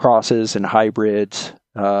crosses and hybrids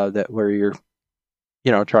where you're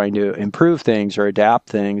trying to improve things or adapt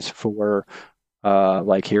things for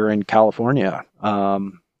like here in California.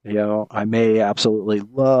 I may absolutely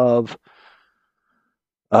love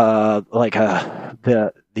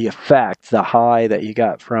the effect, the high that you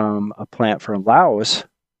got from a plant from Laos,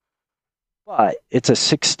 but it's a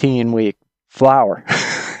 16-week flower.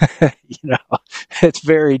 It's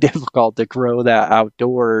very difficult to grow that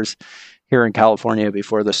outdoors here in California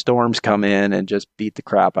before the storms come in and just beat the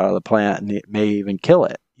crap out of the plant, and it may even kill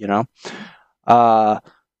it,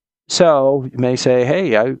 So you may say,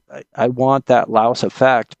 hey, I want that Laos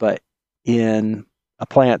effect, but in a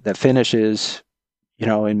plant that finishes,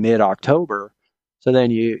 in mid-October. So then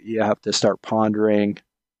you have to start pondering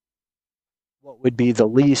what would be the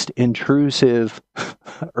least intrusive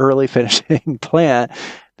early finishing plant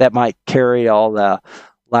that might carry all the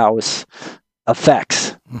Laos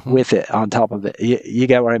effects with it on top of it. You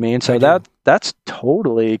get what I mean? So that's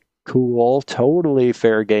totally cool, totally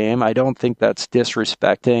fair game. I don't think that's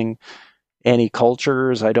disrespecting any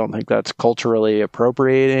cultures. I don't think that's culturally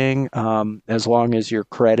appropriating, as long as you're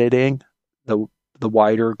crediting the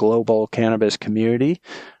wider global cannabis community,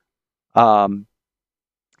 and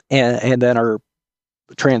then are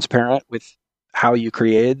transparent with how you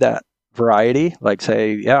created that variety. Like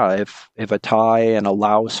say, if a Thai and a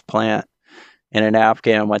Laos plant and an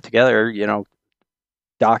Afghan went together,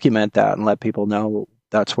 document that and let people know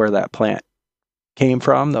that's where that plant came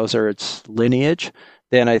from. Those are its lineage.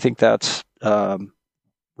 Then I think that's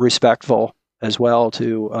respectful as well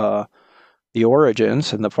to the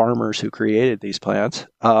origins and the farmers who created these plants.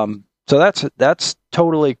 So that's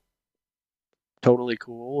totally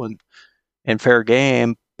cool and fair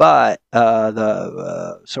game. But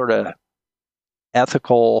the sort of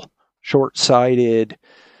ethical, short-sighted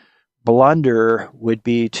blunder would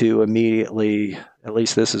be to immediately, at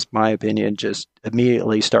least this is my opinion, just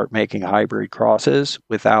immediately start making hybrid crosses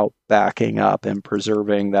without backing up and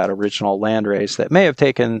preserving that original landrace that may have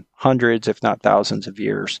taken hundreds, if not thousands of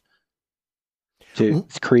years to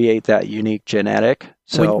create that unique genetic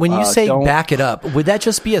So when you say back it up, would that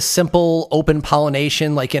just be a simple open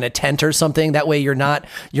pollination, like in a tent or something? That way you're not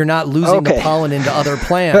losing the pollen into other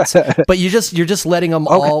plants, but you're just letting them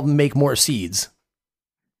all make more seeds.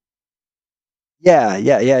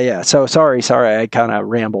 Yeah. So sorry, I kind of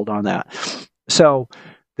rambled on that. So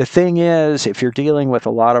the thing is, if you're dealing with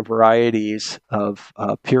a lot of varieties of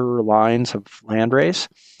pure lines of landrace,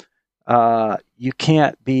 you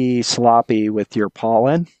can't be sloppy with your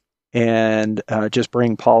pollen and just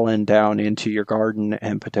bring pollen down into your garden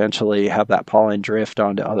and potentially have that pollen drift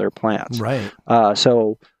onto other plants. Right.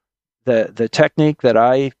 So the technique that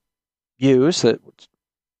I use that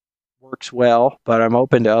works well, but I'm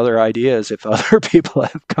open to other ideas if other people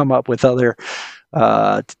have come up with other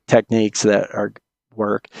techniques that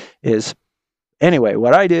work is, anyway,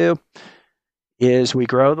 what I do is we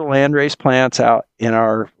grow the landrace plants out in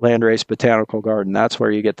our landrace botanical garden. That's where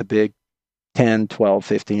you get the big 10, 12,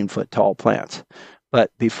 15 foot tall plants.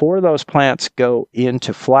 But before those plants go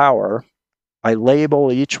into flower, I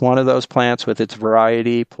label each one of those plants with its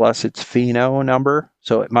variety plus its pheno number.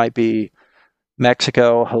 So it might be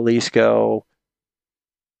Mexico, Jalisco,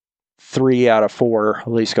 3 out of 4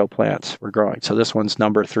 Jalisco plants we're growing. So this one's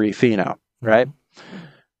number 3 pheno, right?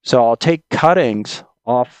 So I'll take cuttings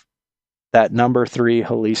off that number 3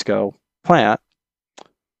 Jalisco plant,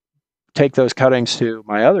 take those cuttings to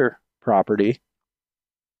my other property,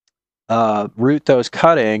 root those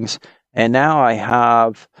cuttings, and now I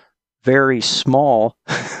have very small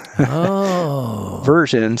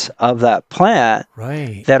versions of that plant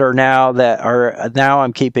that are now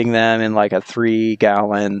I'm keeping them in like a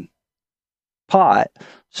 3-gallon pot.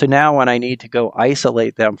 So now when I need to go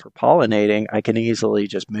isolate them for pollinating, I can easily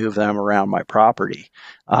just move them around my property.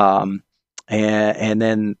 And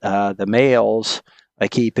then the males I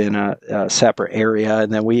keep in a separate area,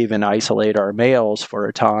 and then we even isolate our males for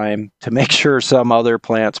a time to make sure some other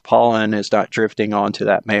plant's pollen is not drifting onto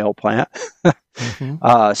that male plant.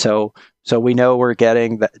 So we know we're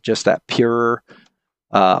getting just that pure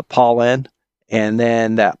pollen, and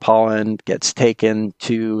then that pollen gets taken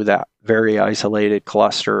to that very isolated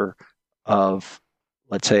cluster of,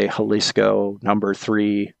 let's say, Jalisco number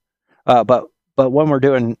 3. But when we're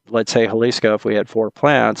doing, let's say, Jalisco, if we had 4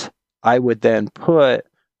 plants, I would then put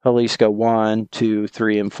Jalisco 1, 2,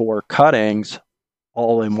 3, and 4 cuttings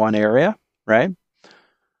all in one area, right?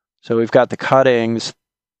 So we've got the cuttings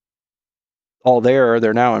all there.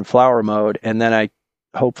 They're now in flower mode. And then I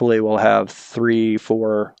hopefully will have 3,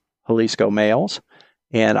 4 Jalisco males.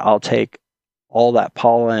 And I'll take all that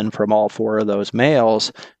pollen from all 4 of those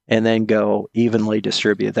males and then go evenly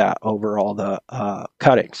distribute that over all the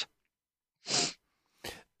cuttings.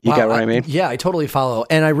 You got what I mean? Yeah, I totally follow.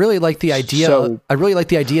 And I really like the idea.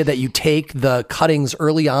 That you take the cuttings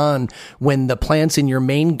early on when the plants in your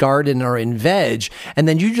main garden are in veg, and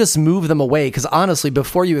then you just move them away. Because honestly,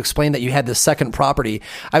 before you explained that you had the second property,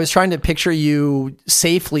 I was trying to picture you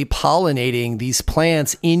safely pollinating these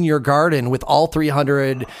plants in your garden with all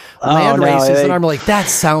 300 landraces. And I'm like, that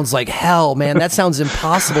sounds like hell, man. That sounds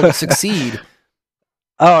impossible to succeed.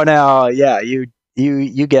 Oh, no. Yeah, you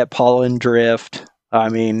get pollen drift. I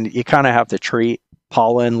mean, you kind of have to treat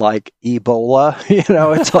pollen like Ebola.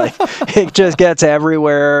 It's like it just gets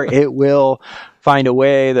everywhere. It will find a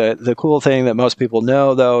way. The cool thing that most people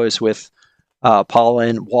know, though, is with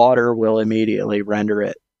pollen, water will immediately render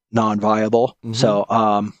it non-viable. Mm-hmm.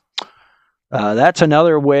 So that's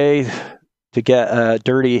another way to get a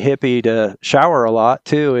dirty hippie to shower a lot,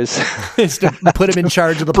 too, is to put him in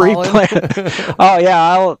charge of the pollen. Oh,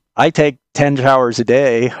 yeah. I take 10 showers a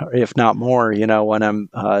day, if not more, when I'm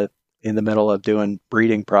in the middle of doing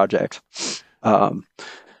breeding projects. So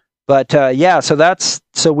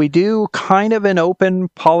we do kind of an open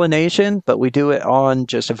pollination, but we do it on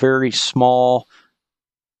just a very small,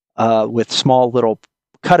 with small little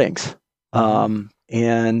cuttings.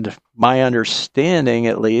 And my understanding,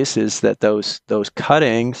 at least, is that those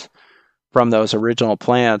cuttings from those original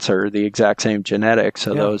plants are the exact same genetics.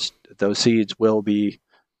 So those seeds will be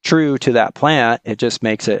true to that plant. It just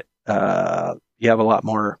makes it, you have a lot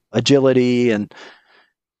more agility and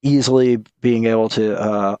easily being able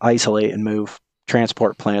to isolate and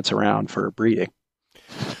transport plants around for breeding.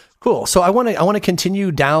 Cool. So I want to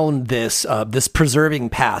continue down this preserving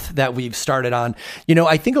path that we've started on.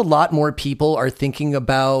 I think a lot more people are thinking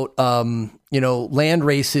about land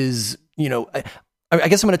races. I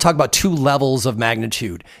guess I'm going to talk about 2 levels of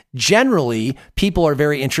magnitude. Generally, people are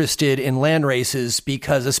very interested in land races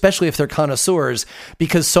because, especially if they're connoisseurs,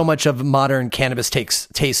 because so much of modern cannabis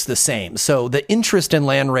tastes the same. So the interest in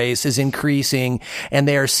land race is increasing, and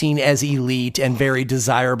they are seen as elite and very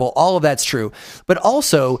desirable. All of that's true. But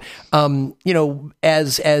also,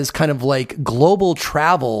 as kind of like global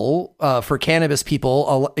travel for cannabis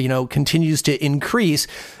people, continues to increase.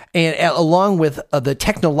 And along with the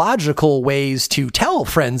technological ways to tell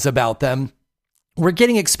friends about them, we're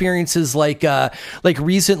getting experiences like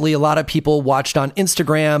recently a lot of people watched on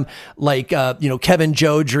Instagram, Kevin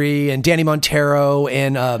Jodrey and Danny Montero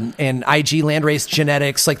and IG Landrace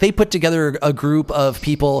Genetics. Like they put together a group of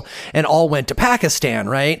people and all went to Pakistan,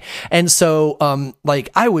 right? And so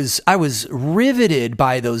I was riveted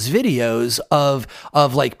by those videos of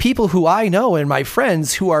like people who I know and my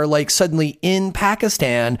friends who are like suddenly in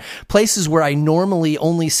Pakistan, places where I normally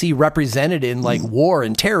only see represented in like war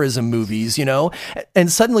and terrorism movies,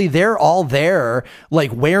 and suddenly they're all there,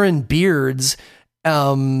 like wearing beards,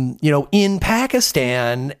 in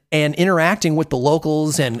Pakistan and interacting with the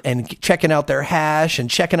locals and checking out their hash and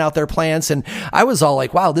checking out their plants. And I was all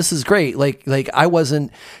like, wow, this is great. Like I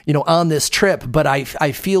wasn't, on this trip, but I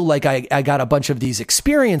feel like I got a bunch of these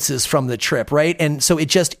experiences from the trip. Right. And so it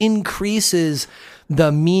just increases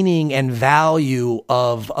the meaning and value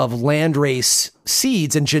of landrace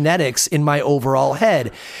seeds and genetics in my overall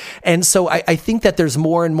head. And so I think that there's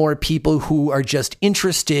more and more people who are just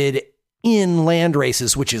interested in land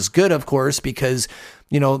races, which is good, of course, because,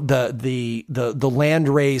 the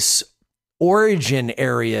landrace origin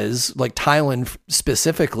areas like Thailand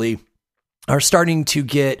specifically are starting to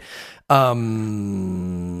get,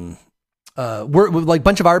 we're like a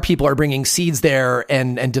bunch of our people are bringing seeds there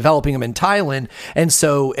and developing them in Thailand. And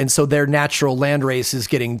so their natural land race is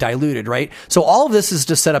getting diluted. Right. So all of this is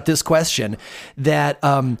to set up this question that,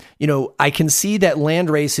 I can see that land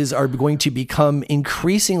races are going to become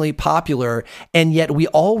increasingly popular. And yet we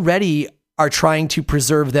already are trying to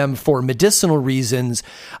preserve them for medicinal reasons.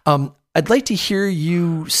 I'd like to hear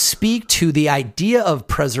you speak to the idea of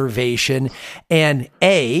preservation and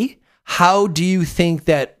how do you think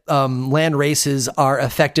that land races are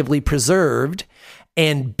effectively preserved?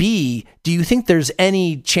 And B, do you think there's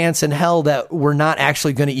any chance in hell that we're not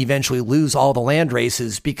actually going to eventually lose all the land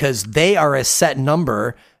races because they are a set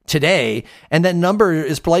number today, and that number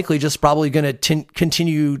is likely just probably going to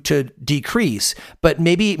continue to decrease? But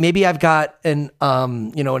maybe I've got an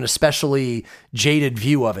especially jaded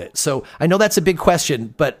view of it. So I know that's a big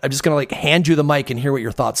question, but I'm just going to hand you the mic and hear what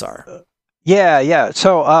your thoughts are. Yeah.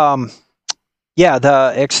 So,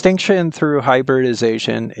 the extinction through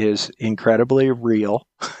hybridization is incredibly real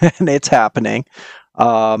and it's happening.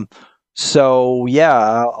 A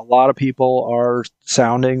lot of people are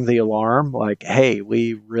sounding the alarm like, hey,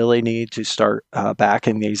 we really need to start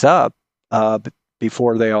backing these up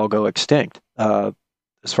before they all go extinct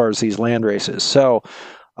as far as these land races. So,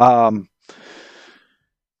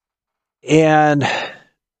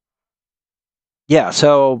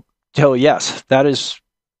 yes, that is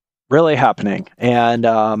really happening. And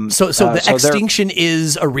so the extinction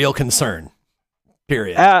is a real concern.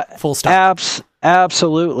 Period. Full stop.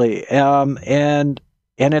 Absolutely. And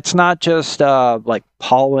it's not just like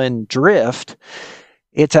pollen drift.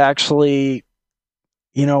 It's actually,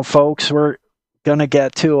 folks, we're going to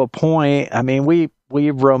get to a point. I mean, we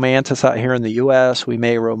romanticize here in the U.S. We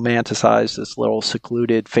may romanticize this little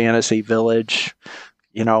secluded fantasy village,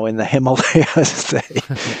 in the Himalayas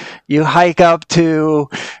that you hike up to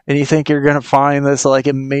and you think you're going to find this like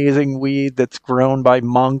amazing weed that's grown by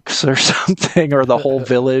monks or something, or the whole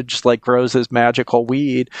village like grows this magical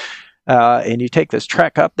weed. And you take this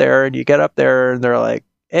trek up there and you get up there and they're like,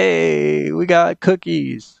 hey, we got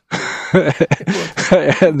cookies.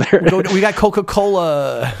 And we got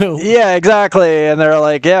Coca-Cola. Yeah, exactly. And they're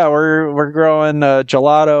like, yeah, we're growing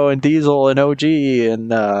gelato and diesel and OG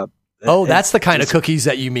and, that's the kind of cookies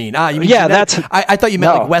that you mean. You mean that's. I thought you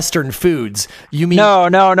meant like Western foods. You mean no.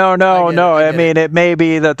 I mean, it may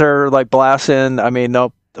be that they're like blasting. I mean,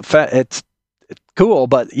 no, it's cool,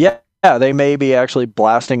 but they may be actually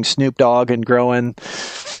blasting Snoop Dogg and growing,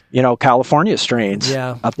 California strains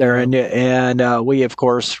up there, and we of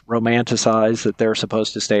course romanticize that they're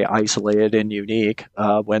supposed to stay isolated and unique,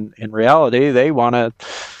 when in reality they want to.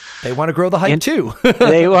 They want to grow the hype too.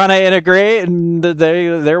 They want to integrate, and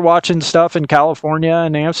they're watching stuff in California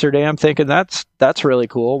and Amsterdam, thinking that's really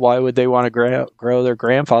cool. Why would they want to grow their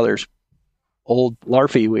grandfather's old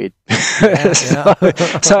larfy weed?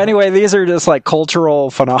 So anyway, these are just like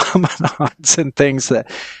cultural phenomenons and things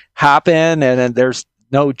that happen, and there's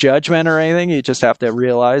no judgment or anything. You just have to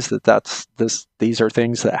realize that these are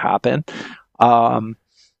things that happen.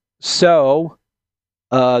 So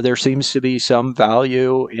there seems to be some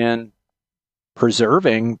value in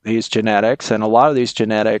preserving these genetics, and a lot of these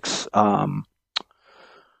genetics,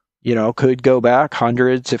 could go back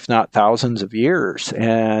hundreds, if not thousands of years.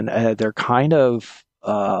 And they're kind of,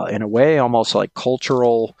 in a way, almost like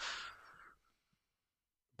cultural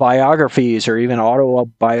biographies or even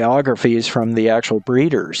autobiographies from the actual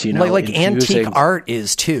breeders, like antique art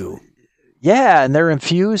is too. Yeah, and they're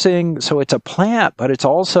infusing, so it's a plant, but it's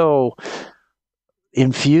also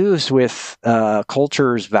infused with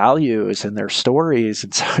culture's values and their stories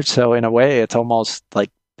and such. So in a way, it's almost like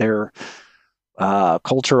their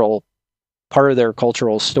cultural part of their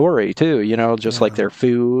cultural story too. Just like their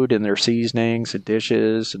food and their seasonings and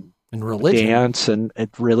dishes and religion, dance and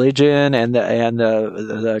religion, and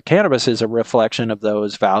the cannabis is a reflection of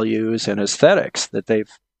those values and aesthetics that they've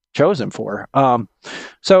chosen for.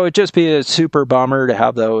 So it'd just be a super bummer to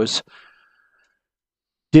have those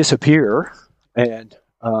disappear and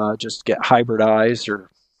just get hybridized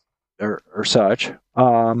or such.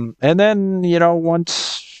 And then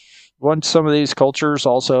once some of these cultures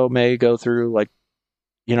also may go through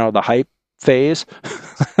the hype phase,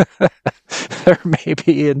 there may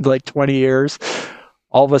be in 20 years,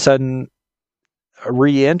 all of a sudden a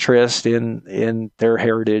re-interest in their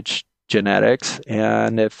heritage genetics.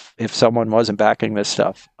 And if someone wasn't backing this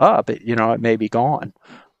stuff up, it may be gone.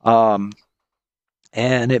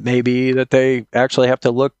 And it may be that they actually have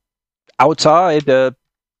to look outside to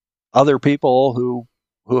other people who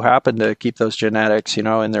happen to keep those genetics,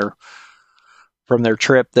 from their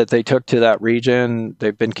trip that they took to that region.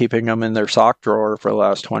 They've been keeping them in their sock drawer for the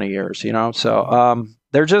last 20 years, So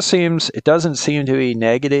it doesn't seem to be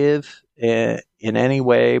negative in any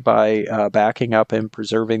way by backing up and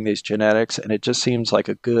preserving these genetics. And it just seems like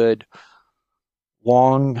a good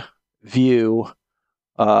long view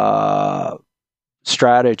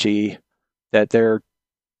strategy that there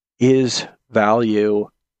is value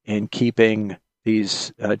in keeping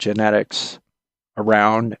these genetics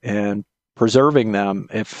around and preserving them,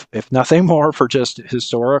 if nothing more for just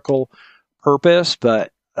historical purpose.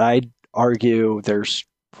 But I'd argue there's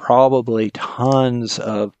probably tons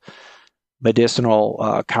of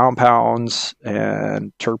medicinal compounds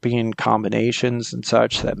and terpene combinations and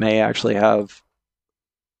such that may actually have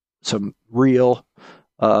some real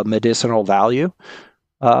medicinal value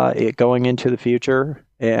going into the future,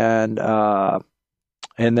 and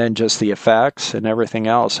then just the effects and everything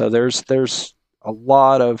else. So there's a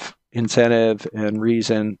lot of incentive and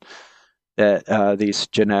reason that these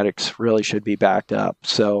genetics really should be backed up.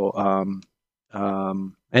 So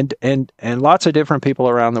and lots of different people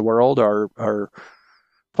around the world are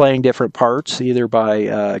playing different parts, either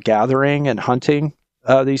by gathering and hunting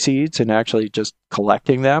these seeds and actually just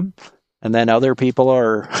collecting them. And then other people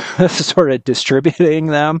are sort of distributing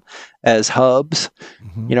them as hubs,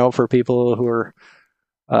 for people who are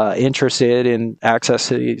interested in access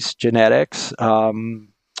to these genetics.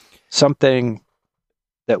 Something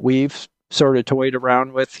that we've sort of toyed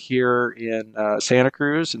around with here in Santa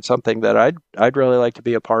Cruz, and something that I'd really like to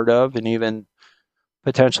be a part of, and even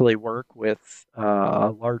potentially work with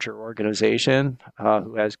a larger organization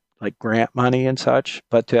who has grant money and such,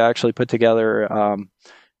 but to actually put together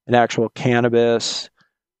an actual cannabis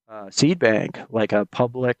seed bank, like a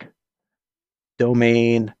public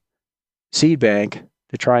domain seed bank,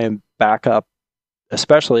 to try and back up,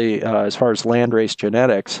 especially as far as landrace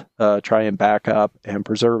genetics, try and back up and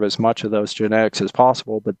preserve as much of those genetics as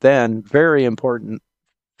possible. But then, very important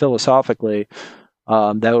philosophically,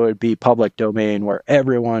 that would be public domain where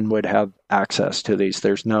everyone would have access to these.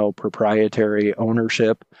 There's no proprietary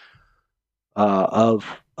ownership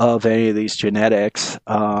of any of these genetics.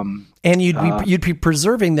 And you'd be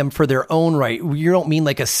preserving them for their own right. You don't mean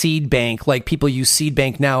like a seed bank, like people use seed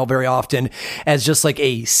bank now very often as just like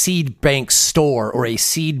a seed bank store or a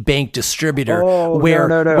seed bank distributor, where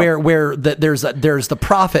there's the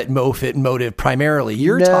profit motive primarily.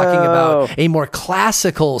 You're talking about a more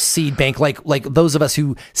classical seed bank, like those of us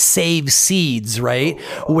who save seeds, right?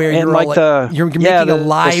 Where you're making a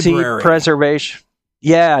library. The seed preservation.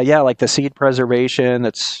 Yeah, like the seed preservation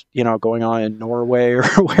that's going on in Norway or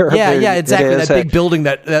wherever. Yeah, exactly. That big building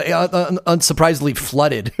that unsurprisingly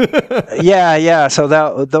flooded. Yeah. So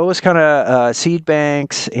those kind of seed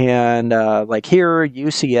banks, and like here,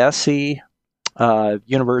 UCSC,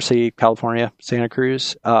 University of California, Santa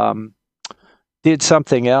Cruz, did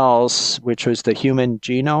something else, which was the Human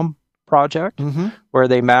Genome Project, where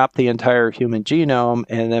they mapped the entire human genome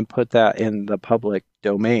and then put that in the public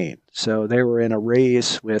domain. So they were in a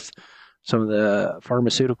race with some of the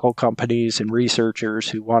pharmaceutical companies and researchers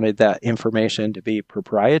who wanted that information to be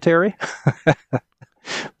proprietary.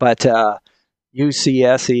 But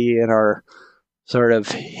UCSE and our sort of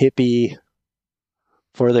hippie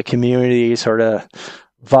for the community sort of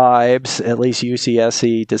vibes, at least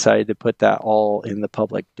UCSC decided to put that all in the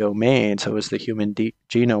public domain. So it was the Human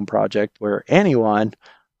Genome Project, where anyone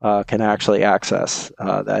can actually access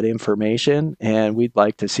that information. And we'd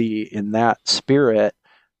like to see in that spirit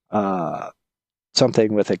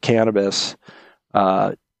something with a cannabis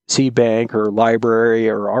seed bank or library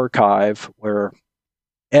or archive where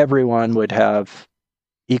everyone would have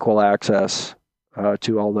equal access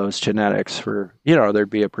to all those genetics. For, there'd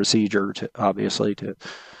be a procedure to obviously to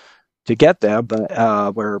get them,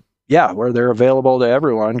 but where they're available to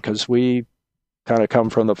everyone, because we kind of come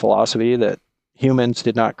from the philosophy that humans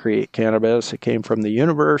did not create cannabis; it came from the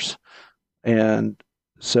universe. And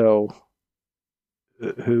so,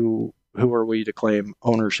 who are we to claim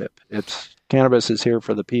ownership? It's cannabis is here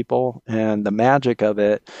for the people, and the magic of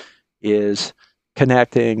it is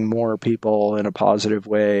connecting more people in a positive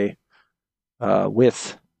way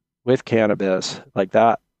with cannabis. Like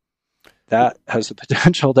that has the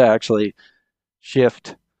potential to actually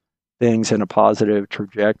shift things in a positive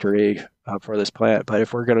trajectory for this plant. But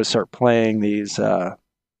if we're going to start playing these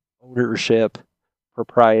ownership,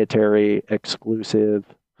 proprietary, exclusive,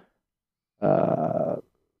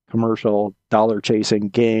 commercial dollar chasing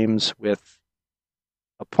games with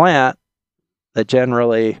a plant that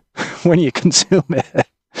generally, when you consume it,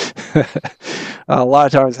 a lot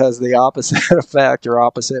of times has the opposite effect or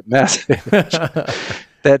opposite message,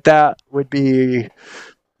 that would be,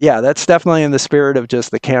 that's definitely in the spirit of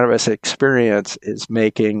just the cannabis experience, is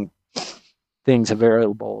making things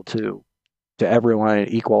available to everyone in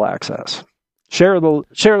equal access. Share the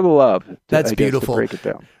love. That's beautiful. To break it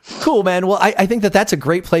down. Cool, man. Well, I think that's a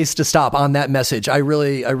great place to stop on that message. I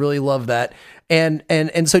really love that.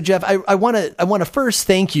 And so, Jeff, I want to first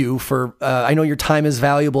thank you for, I know your time is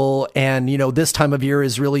valuable, and, this time of year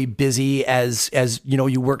is really busy as,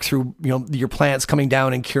 you work through, your plants coming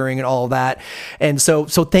down and curing and all of that. And so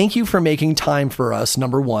thank you for making time for us,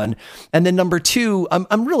 number one. And then number two,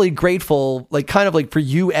 I'm really grateful, for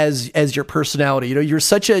you as your personality. You're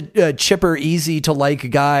such a chipper, easy to like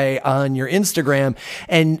guy on your Instagram.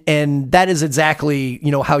 And that is exactly,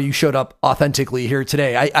 how you showed up authentically here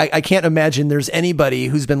today. I can't imagine there's anybody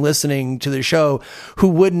who's been listening to the show who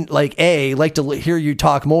wouldn't like to hear you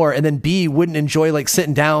talk more, and then B, wouldn't enjoy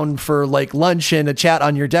sitting down for lunch and a chat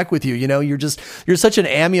on your deck with you. You're such an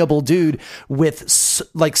amiable dude with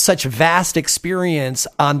such vast experience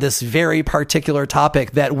on this very particular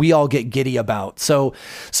topic that we all get giddy about. So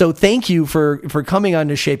thank you for coming on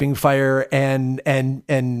to Shaping Fire and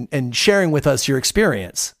sharing with us your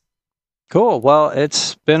experience. Cool. Well,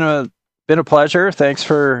 it's been a pleasure. Thanks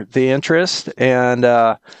for the interest. And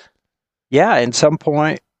in some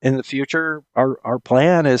point in the future, our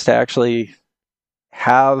plan is to actually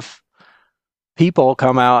have people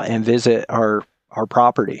come out and visit our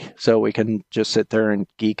property, so we can just sit there and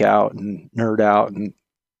geek out and nerd out and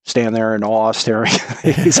stand there in awe staring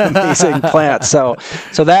at these amazing plants. So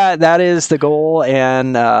that is the goal.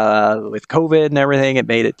 And with COVID and everything, it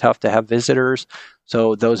made it tough to have visitors.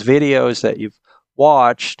 So those videos that you've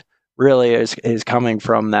watched really is coming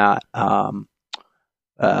from that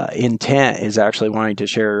intent, is actually wanting to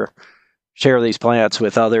share these plants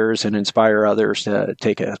with others and inspire others to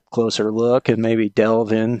take a closer look and maybe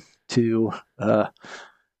delve into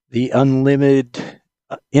the unlimited,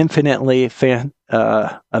 infinitely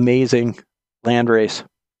amazing landrace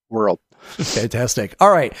world. Fantastic.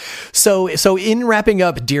 All right. So in wrapping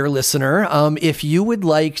up, dear listener, if you would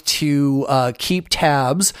like to keep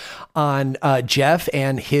tabs on Jeff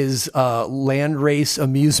and his landrace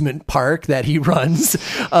amusement park that he runs,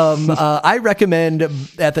 I recommend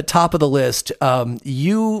at the top of the list,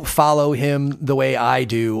 you follow him the way I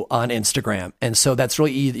do on Instagram. And so that's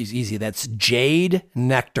really easy. That's Jade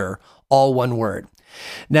Nectar, all one word.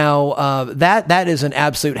 Now, that is an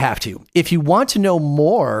absolute have to. If you want to know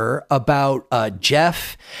more about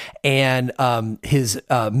Jeff and his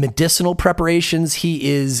medicinal preparations, he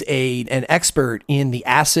is an expert in the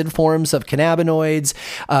acid forms of cannabinoids.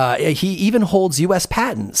 He even holds U.S.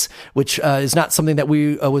 patents, which is not something that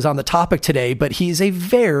was on the topic today, but he's a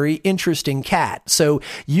very interesting cat. So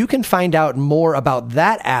you can find out more about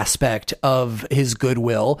that aspect of his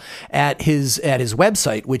goodwill at his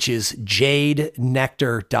website, which is jadenectar.com.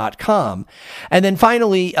 And then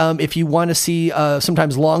finally, if you want to see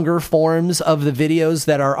sometimes longer forms of the videos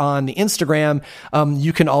that are on the Instagram,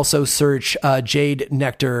 you can also search Jade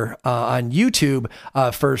Nectar on YouTube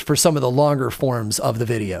for some of the longer forms of the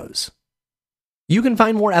videos. You can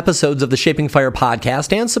find more episodes of the Shaping Fire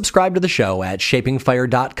podcast and subscribe to the show at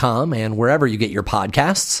shapingfire.com and wherever you get your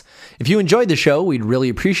podcasts. If you enjoyed the show, we'd really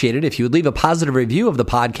appreciate it if you would leave a positive review of the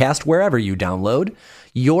podcast wherever you download.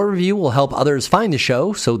 Your review will help others find the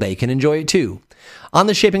show so they can enjoy it too. On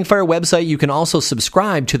the Shaping Fire website, you can also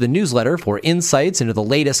subscribe to the newsletter for insights into the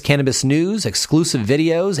latest cannabis news, exclusive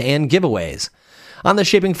videos, and giveaways. On the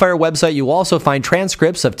Shaping Fire website, you will also find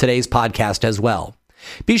transcripts of today's podcast as well.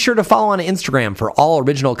 Be sure to follow on Instagram for all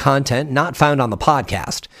original content not found on the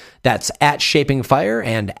podcast. That's at Shaping Fire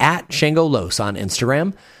and at Shango Los on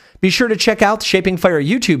Instagram. Be sure to check out the Shaping Fire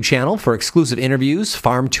YouTube channel for exclusive interviews,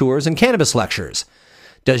 farm tours, and cannabis lectures.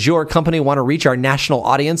 Does your company want to reach our national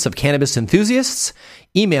audience of cannabis enthusiasts?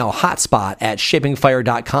 Email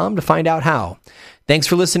hotspot@shapingfire.com to find out how. Thanks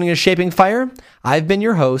for listening to Shaping Fire. I've been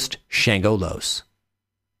your host, Shango Los.